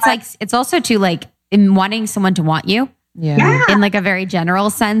 And it's like, it's also too like in wanting someone to want you. Yeah. In like a very general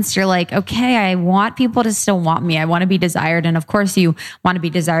sense, you're like, okay, I want people to still want me. I want to be desired. And of course you want to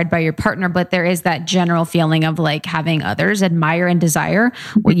be desired by your partner, but there is that general feeling of like having others admire and desire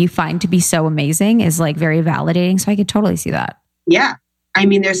what you find to be so amazing is like very validating. So I could totally see that. Yeah. I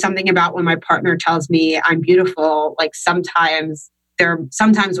mean, there's something about when my partner tells me I'm beautiful, like sometimes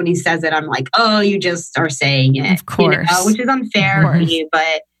when he says it, I'm like, oh, you just are saying it. Of course. Which is unfair for you,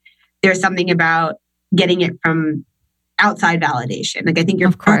 but there's something about getting it from outside validation. Like I think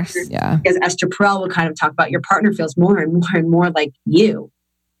your partner, because Esther Perel will kind of talk about your partner feels more and more and more like you.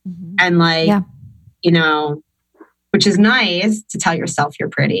 And like, which is nice to tell yourself you're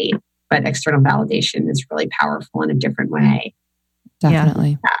pretty, but external validation is really powerful in a different way.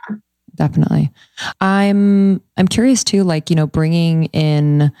 Definitely. Yeah. Definitely. I'm curious too, like, bringing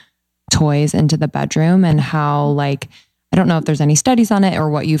in toys into the bedroom and how like, I don't know if there's any studies on it or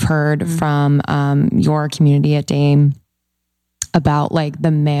what you've heard from your community at Dame about like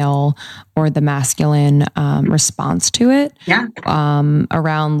the male or the masculine response to it. Yeah.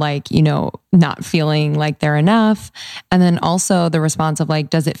 Around like, not feeling like they're enough. And then also the response of like,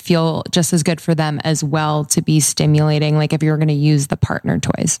 does it feel just as good for them as well to be stimulating? Like if you're going to use the partner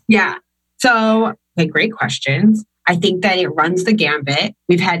toys. Yeah. So great questions. I think that it runs the gambit.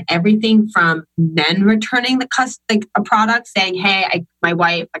 We've had everything from men returning a product saying, hey, my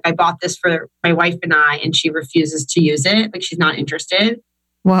wife, like I bought this for my wife and I, and she refuses to use it. Like she's not interested.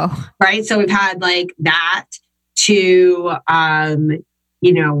 Whoa. Right. So we've had like that to, I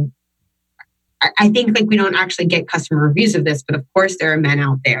think like we don't actually get customer reviews of this, but of course there are men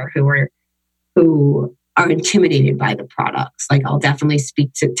out there who are intimidated by the products. Like I'll definitely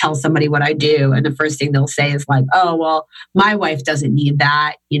tell somebody what I do. And the first thing they'll say is like, oh, well, my wife doesn't need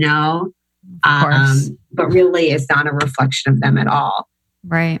that, but really it's not a reflection of them at all.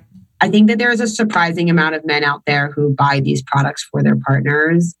 Right. I think that there is a surprising amount of men out there who buy these products for their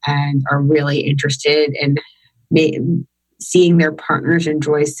partners and are really interested in seeing their partners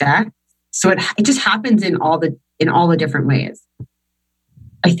enjoy sex. So it just happens in all the different ways.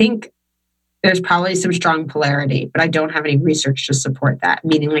 I think there's probably some strong polarity, but I don't have any research to support that.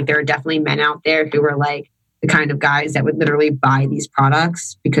 Meaning like there are definitely men out there who are like the kind of guys that would literally buy these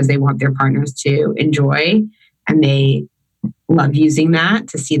products because they want their partners to enjoy and they love using that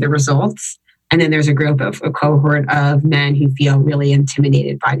to see the results. And then there's a cohort of men who feel really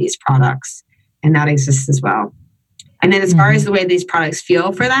intimidated by these products and that exists as well. And then as far as the way these products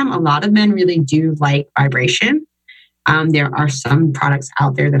feel for them, a lot of men really do like vibration. There are some products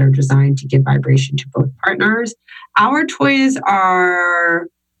out there that are designed to give vibration to both partners. Our toys are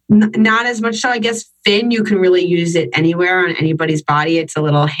not as much so. I guess Finn, you can really use it anywhere on anybody's body. It's a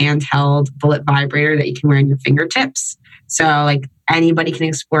little handheld bullet vibrator that you can wear on your fingertips. So like anybody can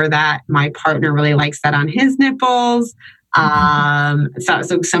explore that. My partner really likes that on his nipples.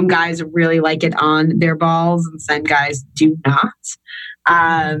 So some guys really like it on their balls and some guys do not.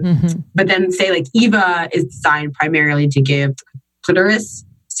 But then say like Eva is designed primarily to give clitoris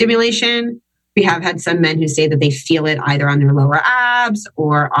stimulation. We have had some men who say that they feel it either on their lower abs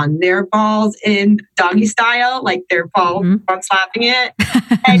or on their balls in doggy style, like their balls on slapping it.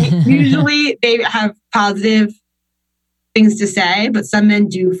 And usually they have positive things to say, but some men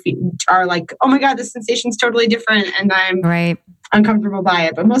are like, oh my God, this sensation's totally different and I'm uncomfortable by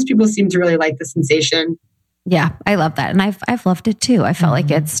it. But most people seem to really like the sensation. Yeah, I love that. And I've loved it too. I felt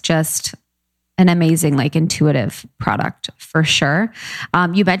like it's just an amazing, like intuitive product for sure.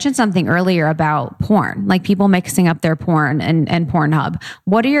 You mentioned something earlier about porn, like people mixing up their porn and Pornhub.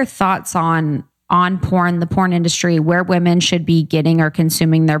 What are your thoughts on porn, the porn industry, where women should be getting or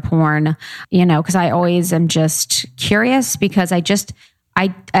consuming their porn? You know, because I always am just curious because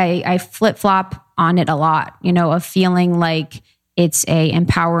I flip flop on it a lot, you know, of feeling like it's a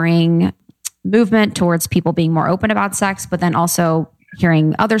empowering movement towards people being more open about sex, but then also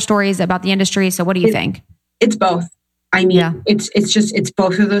hearing other stories about the industry. So what do you think? It's both. I mean, it's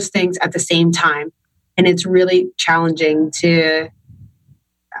both of those things at the same time. And it's really challenging to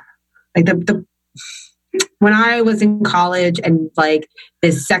like when I was in college and like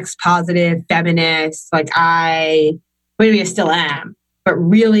this sex positive feminist, like I still am, but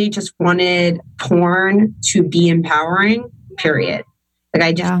really just wanted porn to be empowering, period. Like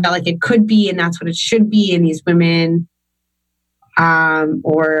I just felt like it could be, and that's what it should be. And these women,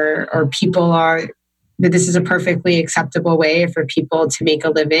 or people are, that this is a perfectly acceptable way for people to make a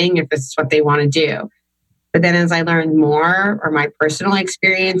living if this is what they want to do. But then as I learned more, or my personal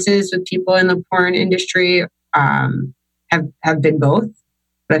experiences with people in the porn industry have been both,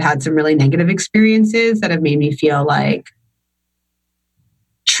 but I've had some really negative experiences that have made me feel like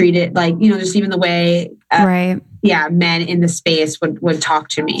treated like, you know, just even the way men in the space would talk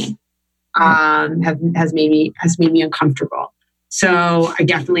to me has made me uncomfortable. So I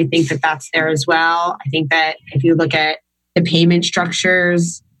definitely think that that's there as well. I think that if you look at the payment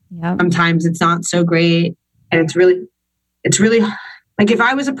structures, sometimes it's not so great. And it's really like if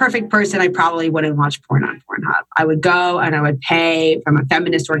I was a perfect person, I probably wouldn't watch porn on Pornhub. I would go and I would pay from a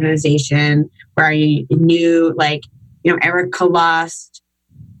feminist organization where I knew, like, you know, Erica Lust.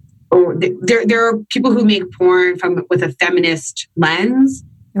 Or there are people who make porn with a feminist lens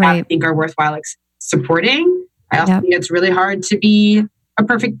that I think are worthwhile supporting. I also think it's really hard to be a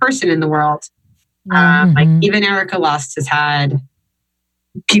perfect person in the world. Like even Erica Lust has had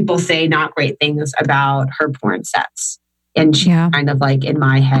people say not great things about her porn sets. And she's kind of like, in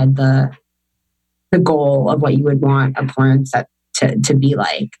my head, the goal of what you would want a porn set to be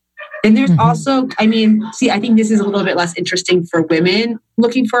like. And there's also, I think this is a little bit less interesting for women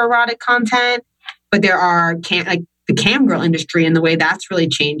looking for erotic content, but there are the cam girl industry and the way that's really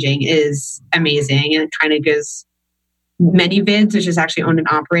changing is amazing. And it kind of gives ManyVids, which is actually owned and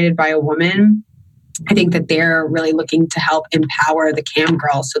operated by a woman. I think that they're really looking to help empower the cam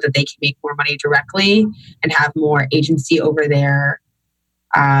girls so that they can make more money directly and have more agency over their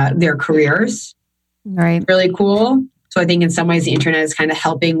careers. Right. Really cool. So I think in some ways the internet is kind of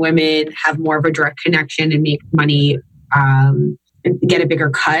helping women have more of a direct connection and make money, and get a bigger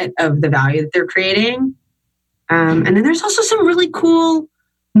cut of the value that they're creating. And then there's also some really cool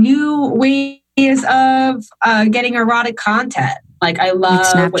new ways of getting erotic content. Like I love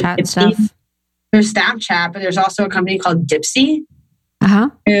Snapchat stuff. There's Snapchat, but there's also a company called Dipsy, who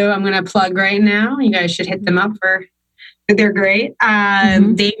I'm going to plug right now. You guys should hit them up they're great.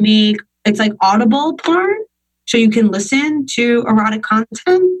 They make, it's like Audible porn. So you can listen to erotic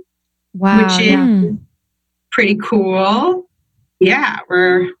content, which is pretty cool. Yeah,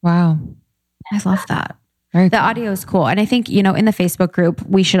 I love that. The audio is cool. And I think, you know, in the Facebook group,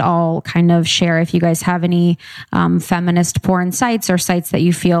 we should all kind of share if you guys have any feminist porn sites or sites that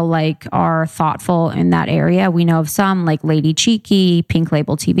you feel like are thoughtful in that area. We know of some like Lady Cheeky, Pink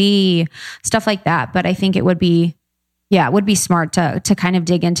Label TV, stuff like that. But I think it would be smart to kind of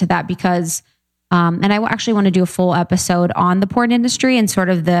dig into that because And I actually want to do a full episode on the porn industry and sort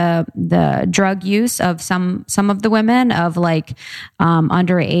of the drug use of some of the women, of like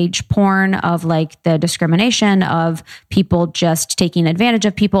underage porn, of like the discrimination of people just taking advantage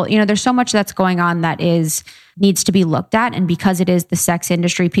of people. You know, there's so much that's going on that needs to be looked at. And because it is the sex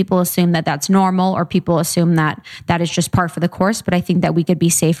industry, people assume that that's normal, or people assume that that is just par for the course. But I think that we could be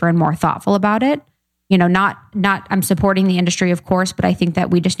safer and more thoughtful about it. You know, not I'm supporting the industry, of course, but I think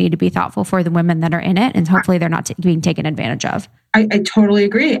that we just need to be thoughtful for the women that are in it, and hopefully they're not being taken advantage of. I totally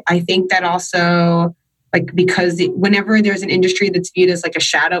agree. I think that also, like, because whenever there's an industry that's viewed as like a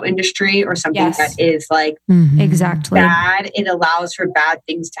shadow industry or something that is like exactly bad, it allows for bad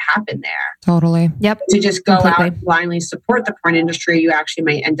things to happen there. Totally. Yep. To just go out and blindly support the porn industry, you actually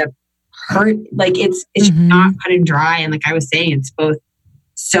might end up hurt. Like it's not cut and dry. And like I was saying, it's both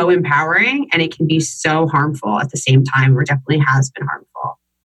so empowering and it can be so harmful at the same time, or definitely has been harmful.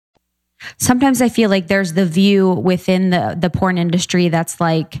 Sometimes I feel like there's the view within the porn industry that's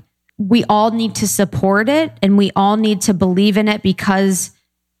like, we all need to support it and we all need to believe in it because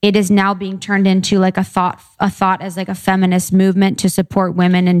it is now being turned into like a thought as like a feminist movement to support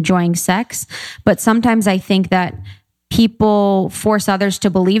women enjoying sex. But sometimes I think that people force others to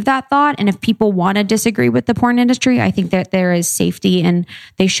believe that thought. And if people want to disagree with the porn industry, I think that there is safety, and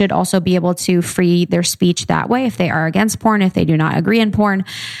they should also be able to free their speech that way if they are against porn, if they do not agree in porn.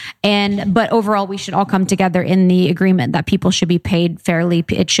 But overall, we should all come together in the agreement that people should be paid fairly.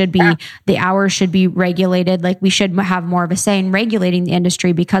 It should be, the hours should be regulated. Like we should have more of a say in regulating the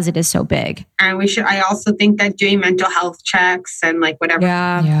industry because it is so big. And I also think that doing mental health checks and like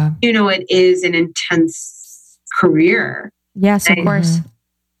whatever, you know, it is an intense career. Yes, of course.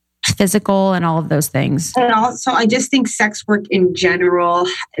 Physical and all of those things. And also, I just think sex work in general,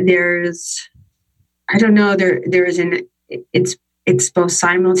 it's both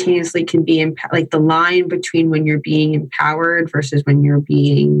simultaneously can be like the line between when you're being empowered versus when you're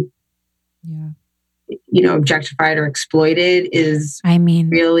being, you know, objectified or exploited is,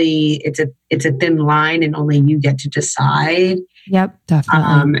 really, it's a thin line, and only you get to decide. Yep,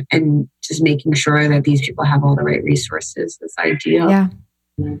 definitely. And just making sure that these people have all the right resources is ideal. Yeah.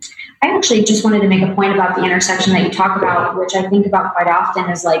 I actually just wanted to make a point about the intersection that you talk about, which I think about quite often,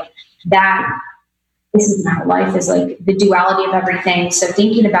 is like that this is my life, is like the duality of everything. So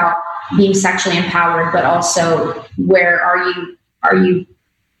thinking about being sexually empowered, but also where are you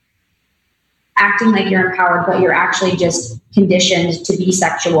acting like you're empowered, but you're actually just conditioned to be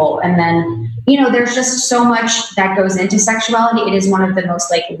sexual. And then, you know, there's just so much that goes into sexuality. It is one of the most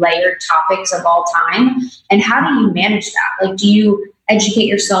like layered topics of all time. And how do you manage that? Like, do you educate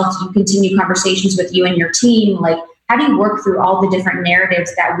yourself? Do you continue conversations with you and your team? Like, how do you work through all the different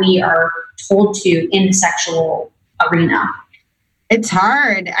narratives that we are told to in the sexual arena? It's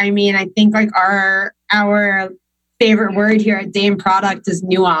hard. I mean, I think like our favorite word here at Dame Product is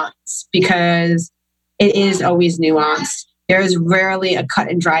nuance, because it is always nuanced. There is rarely a cut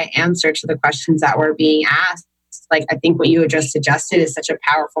and dry answer to the questions that were being asked. Like, I think what you had just suggested is such a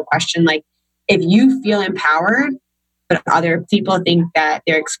powerful question. Like, if you feel empowered, but other people think that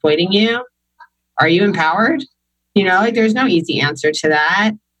they're exploiting you, are you empowered? You know, like there's no easy answer to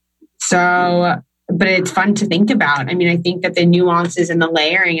that. So, but it's fun to think about. I mean, I think that the nuances and the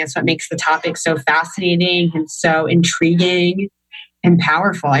layering is what makes the topic so fascinating and so intriguing and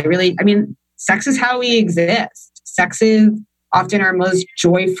powerful. I mean, sex is how we exist. Sex is often our most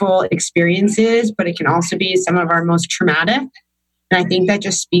joyful experiences, but it can also be some of our most traumatic. And I think that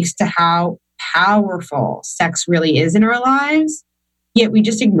just speaks to how powerful sex really is in our lives, yet we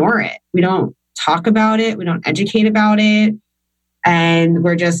just ignore it. We don't talk about it. We don't educate about it. And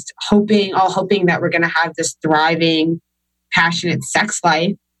we're just hoping that we're going to have this thriving, passionate sex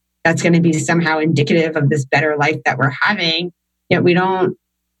life that's going to be somehow indicative of this better life that we're having. Yet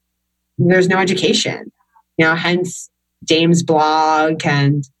there's no education, you know, hence Dame's blog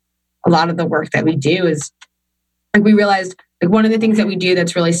and a lot of the work that we do is like, we realized like one of the things that we do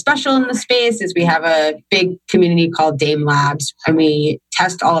that's really special in the space is we have a big community called Dame Labs, and we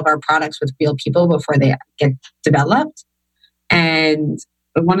test all of our products with real people before they get developed. And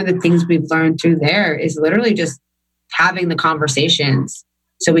one of the things we've learned through there is literally just having the conversations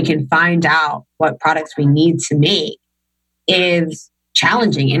so we can find out what products we need to make is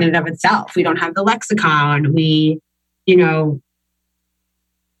challenging in and of itself. We don't have the lexicon. We, you know,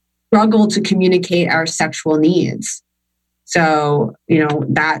 struggle to communicate our sexual needs. So, you know,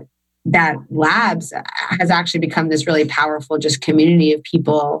 that Labs has actually become this really powerful just community of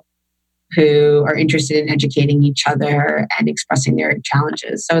people who are interested in educating each other and expressing their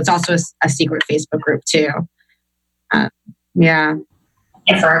challenges. So it's also a secret Facebook group too. Yeah.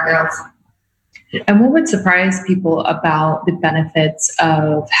 And for our girls. And what would surprise people about the benefits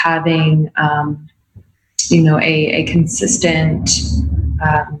of having, a consistent,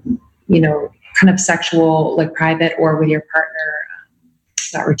 kind of sexual, like private or with your partner,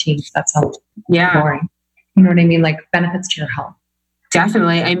 that routine? That sounds boring. You know what I mean? Like benefits to your health.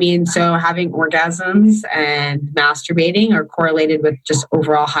 Definitely. I mean, so having orgasms and masturbating are correlated with just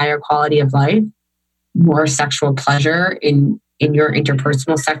overall higher quality of life, more sexual pleasure in your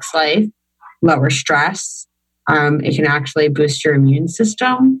interpersonal sex life, lower stress. It can actually boost your immune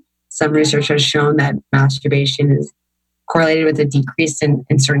system. Some research has shown that masturbation is correlated with a decrease in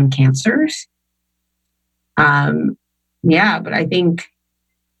certain cancers. But I think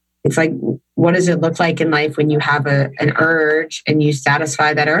it's like, what does it look like in life when you have an urge and you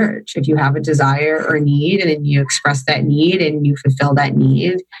satisfy that urge? If you have a desire or a need and then you express that need and you fulfill that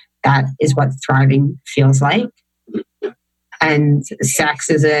need, that is what thriving feels like. And sex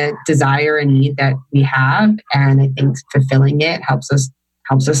is a desire and need that we have. And I think fulfilling it helps us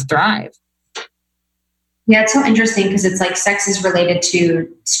thrive. Yeah, it's so interesting because it's like sex is related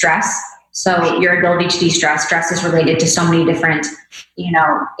to stress. So your ability to de-stress, stress is related to so many different,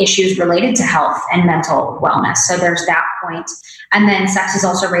 issues related to health and mental wellness. So there's that point. And then sex is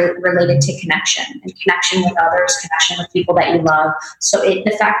also related to connection and connection with others, connection with people that you love. So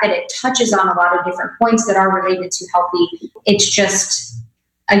the fact that it touches on a lot of different points that are related to healthy, it's just,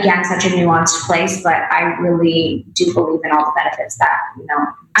 again, such a nuanced place, but I really do believe in all the benefits that,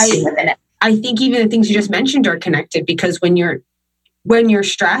 see within it. I think even the things you just mentioned are connected because when you're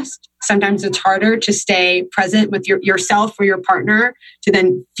stressed, sometimes it's harder to stay present with yourself or your partner to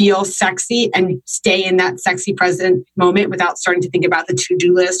then feel sexy and stay in that sexy present moment without starting to think about the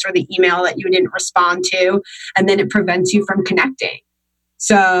to-do list or the email that you didn't respond to. And then it prevents you from connecting.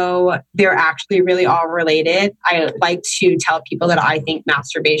 So they're actually really all related. I like to tell people that I think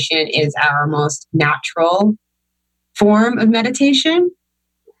masturbation is our most natural form of meditation.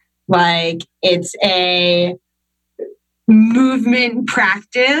 Like it's a movement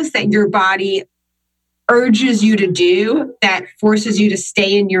practice that your body urges you to do that forces you to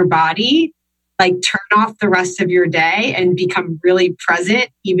stay in your body, like turn off the rest of your day and become really present,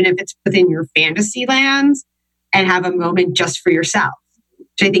 even if it's within your fantasy lands, and have a moment just for yourself,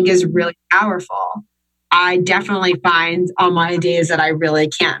 which I think is really powerful. I definitely find on my days that I really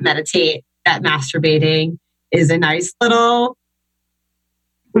can't meditate that masturbating is a nice little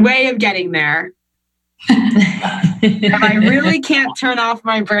way of getting there. If I really can't turn off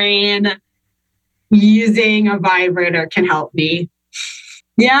my brain, using a vibrator can help me.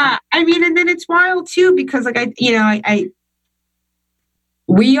 Yeah. I mean, and then it's wild too, because like,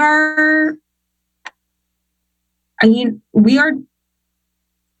 we are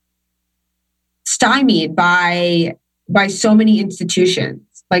stymied by so many institutions.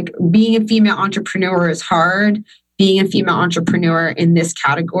 Like being a female entrepreneur is hard. Being a female entrepreneur in this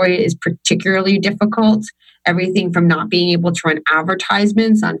category is particularly difficult. Everything from not being able to run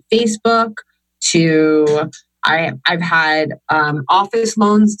advertisements on Facebook to I've had office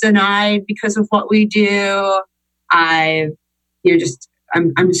loans denied because of what we do. I'm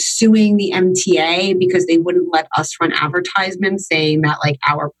suing the MTA because they wouldn't let us run advertisements saying that like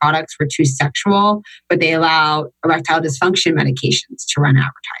our products were too sexual, but they allow erectile dysfunction medications to run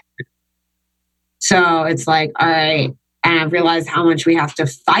advertisements. So it's like, all right. And I've realized how much we have to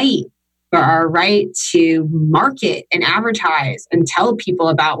fight for our right to market and advertise and tell people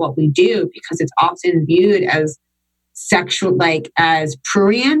about what we do, because it's often viewed as sexual, like as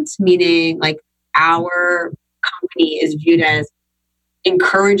prurient, meaning like our company is viewed as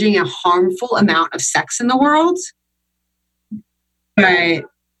encouraging a harmful amount of sex in the world. But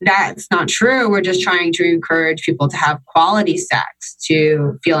that's not true. We're just trying to encourage people to have quality sex,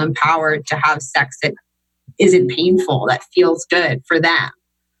 to feel empowered, to have sex that isn't painful, that feels good for them.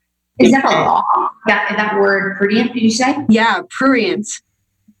 Is that a law? That word prurient, did you say? Yeah, prurient.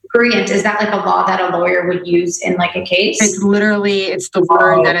 Prurient, is that like a law that a lawyer would use in like a case? It's the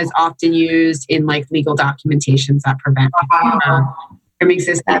word that is often used in like legal documentations that prevent from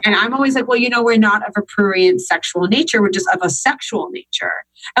existing. And I'm always like, well, we're not of a prurient sexual nature. We're just of a sexual nature.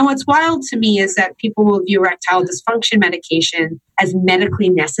 And what's wild to me is that people will view erectile dysfunction medication as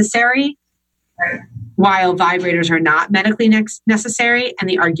medically necessary, while vibrators are not medically necessary. And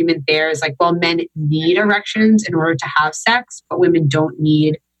the argument there is like, well, men need erections in order to have sex, but women don't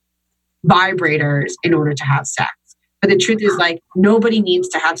need vibrators in order to have sex. But the truth is like, nobody needs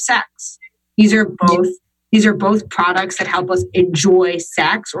to have sex. These are both products that help us enjoy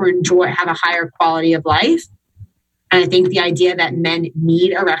sex or have a higher quality of life. And I think the idea that men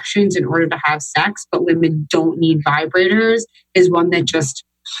need erections in order to have sex, but women don't need vibrators, is one that just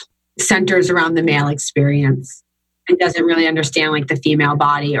centers around the male experience and doesn't really understand like the female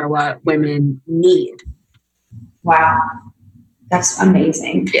body or what women need. Wow. That's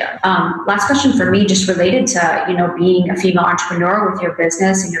amazing. Yeah. Last question for me, just related to, being a female entrepreneur with your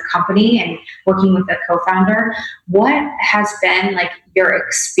business and your company and working with a co-founder. What has been like your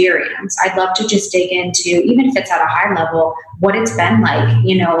experience? I'd love to just dig into, even if it's at a high level, what it's been like,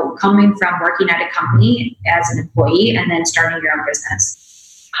 coming from working at a company as an employee and then starting your own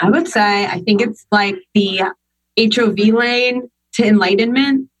business. I would say, I think it's like the HOV lane to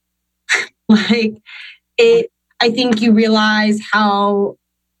enlightenment. I think you realize how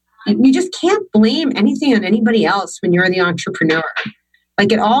you just can't blame anything on anybody else when you're the entrepreneur.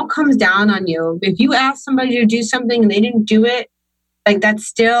 Like it all comes down on you. If you ask somebody to do something and they didn't do it, like that's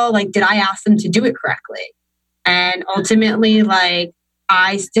still like, did I ask them to do it correctly? And ultimately, like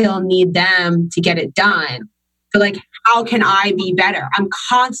I still need them to get it done. So like, how can I be better? I'm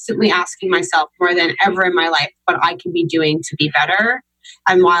constantly asking myself more than ever in my life what I can be doing to be better.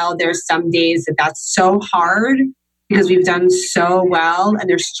 And while there's some days that's so hard because we've done so well and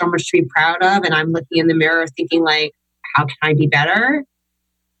there's so much to be proud of, and I'm looking in the mirror thinking like, how can I be better?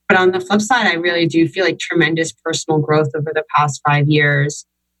 But on the flip side, I really do feel like tremendous personal growth over the past 5 years.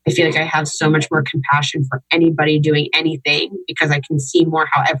 I feel like I have so much more compassion for anybody doing anything because I can see more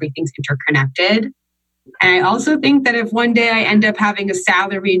how everything's interconnected. And I also think that if one day I end up having a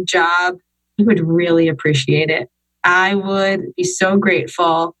salaried job, I would really appreciate it. I would be so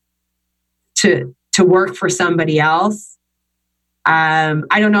grateful to work for somebody else. I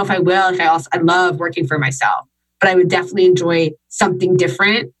don't know if I will. I love working for myself, but I would definitely enjoy something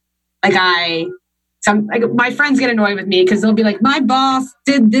different. Like my friends get annoyed with me because they'll be like, my boss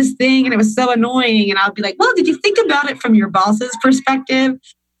did this thing and it was so annoying. And I'll be like, well, did you think about it from your boss's perspective?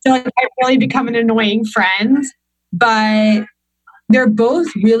 So like, I really become an annoying friend, but they're both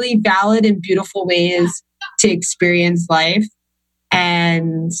really valid and beautiful ways to experience life.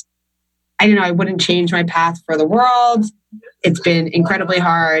 And I don't know, I wouldn't change my path for the world. It's been incredibly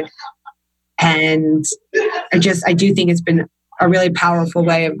hard. And I do think it's been a really powerful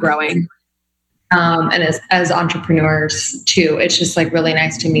way of growing. And as entrepreneurs too, it's just like really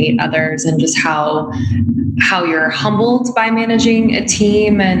nice to meet others and just how you're humbled by managing a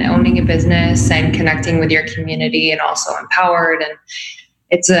team and owning a business and connecting with your community and also empowered. And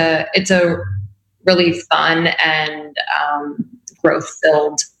it's a really fun and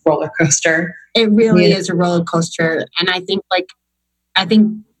growth-filled roller coaster. It really is a roller coaster. And I think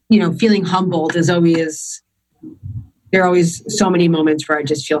feeling humbled is always, there are always so many moments where I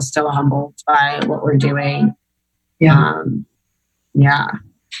just feel so humbled by what we're doing. Yeah. Yeah.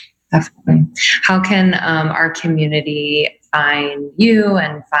 Definitely. How can our community find you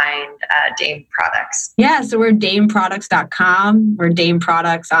and find Dame Products? Yeah, so we're dameproducts.com. We're Dame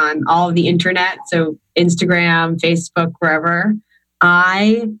Products on all of the internet. So Instagram, Facebook, wherever.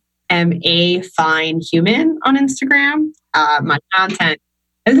 I am a fine human on Instagram. My content,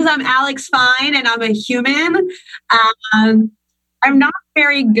 because I'm Alex Fine and I'm a human. I'm not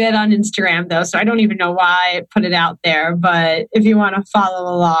very good on Instagram though, so I don't even know why I put it out there. But if you want to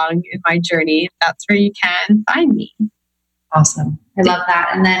follow along in my journey, that's where you can find me. Awesome. I love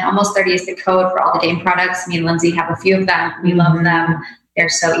that. And then Almost 30 is the code for all the Dame products. Me and Lindsay have a few of them. We love them. They're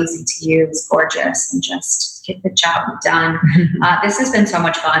so easy to use, gorgeous, and just get the job done. This has been so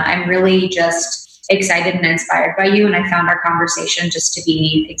much fun. I'm really just excited and inspired by you. And I found our conversation just to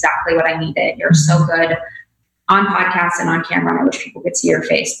be exactly what I needed. You're so good on podcasts and on camera. And I wish people could see your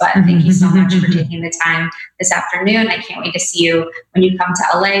face, but thank you so much for taking the time this afternoon. I can't wait to see you when you come to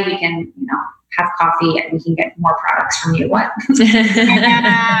LA. We can, have coffee and we can get more products from you. What?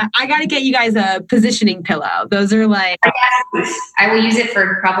 I got to get you guys a positioning pillow. Those are like, I will use it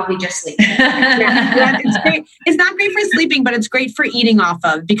for probably just sleep. It's great. It's not great for sleeping, but it's great for eating off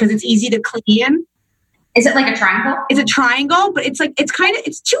of because it's easy to clean. Is it like a triangle? It's a triangle, but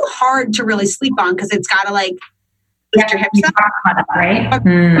it's too hard to really sleep on because it's got to like lift your hips up. Right?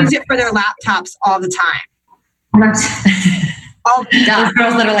 Use it for their laptops all the time. All the time. Those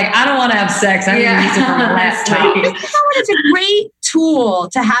girls that are like, I don't want to have sex. I'm going to use it for my laptop. It's a great tool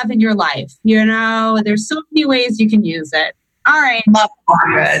to have in your life. There's so many ways you can use it. All right. Love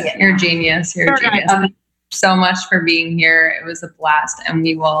it. You're a genius. You're a genius. Thank you so much for being here. It was a blast, and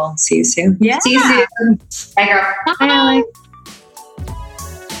we will see you soon. Yeah. See you soon. Bye, girl. Bye.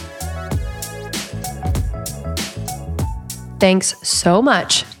 Thanks so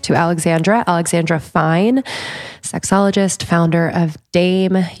much to Alexandra Fine. sexologist, founder of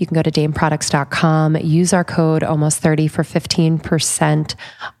Dame. You can go to dameproducts.com, use our code almost30 for 15%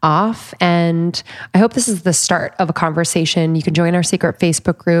 off. And I hope this is the start of a conversation. You can join our secret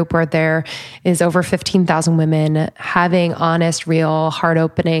Facebook group where there is over 15,000 women having honest, real,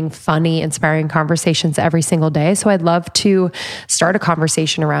 heart-opening, funny, inspiring conversations every single day. So I'd love to start a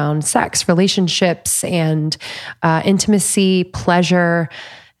conversation around sex, relationships, and intimacy, pleasure,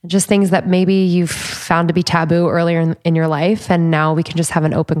 just things that maybe you've found to be taboo earlier in your life. And now we can just have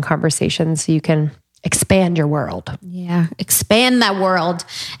an open conversation so you can expand your world. Yeah, expand that world.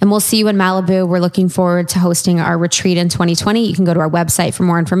 And we'll see you in Malibu. We're looking forward to hosting our retreat in 2020. You can go to our website for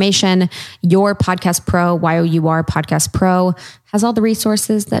more information. Your Podcast Pro, YOUR Podcast Pro, has all the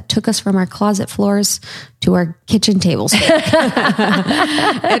resources that took us from our closet floors to our kitchen tables.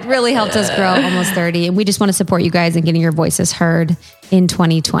 It really helped us grow almost 30. And we just want to support you guys in getting your voices heard in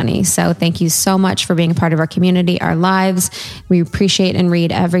 2020. So thank you so much for being a part of our community, our lives. We appreciate and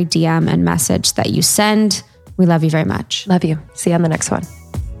read every DM and message that you send. We love you very much. Love you. See you on the next one.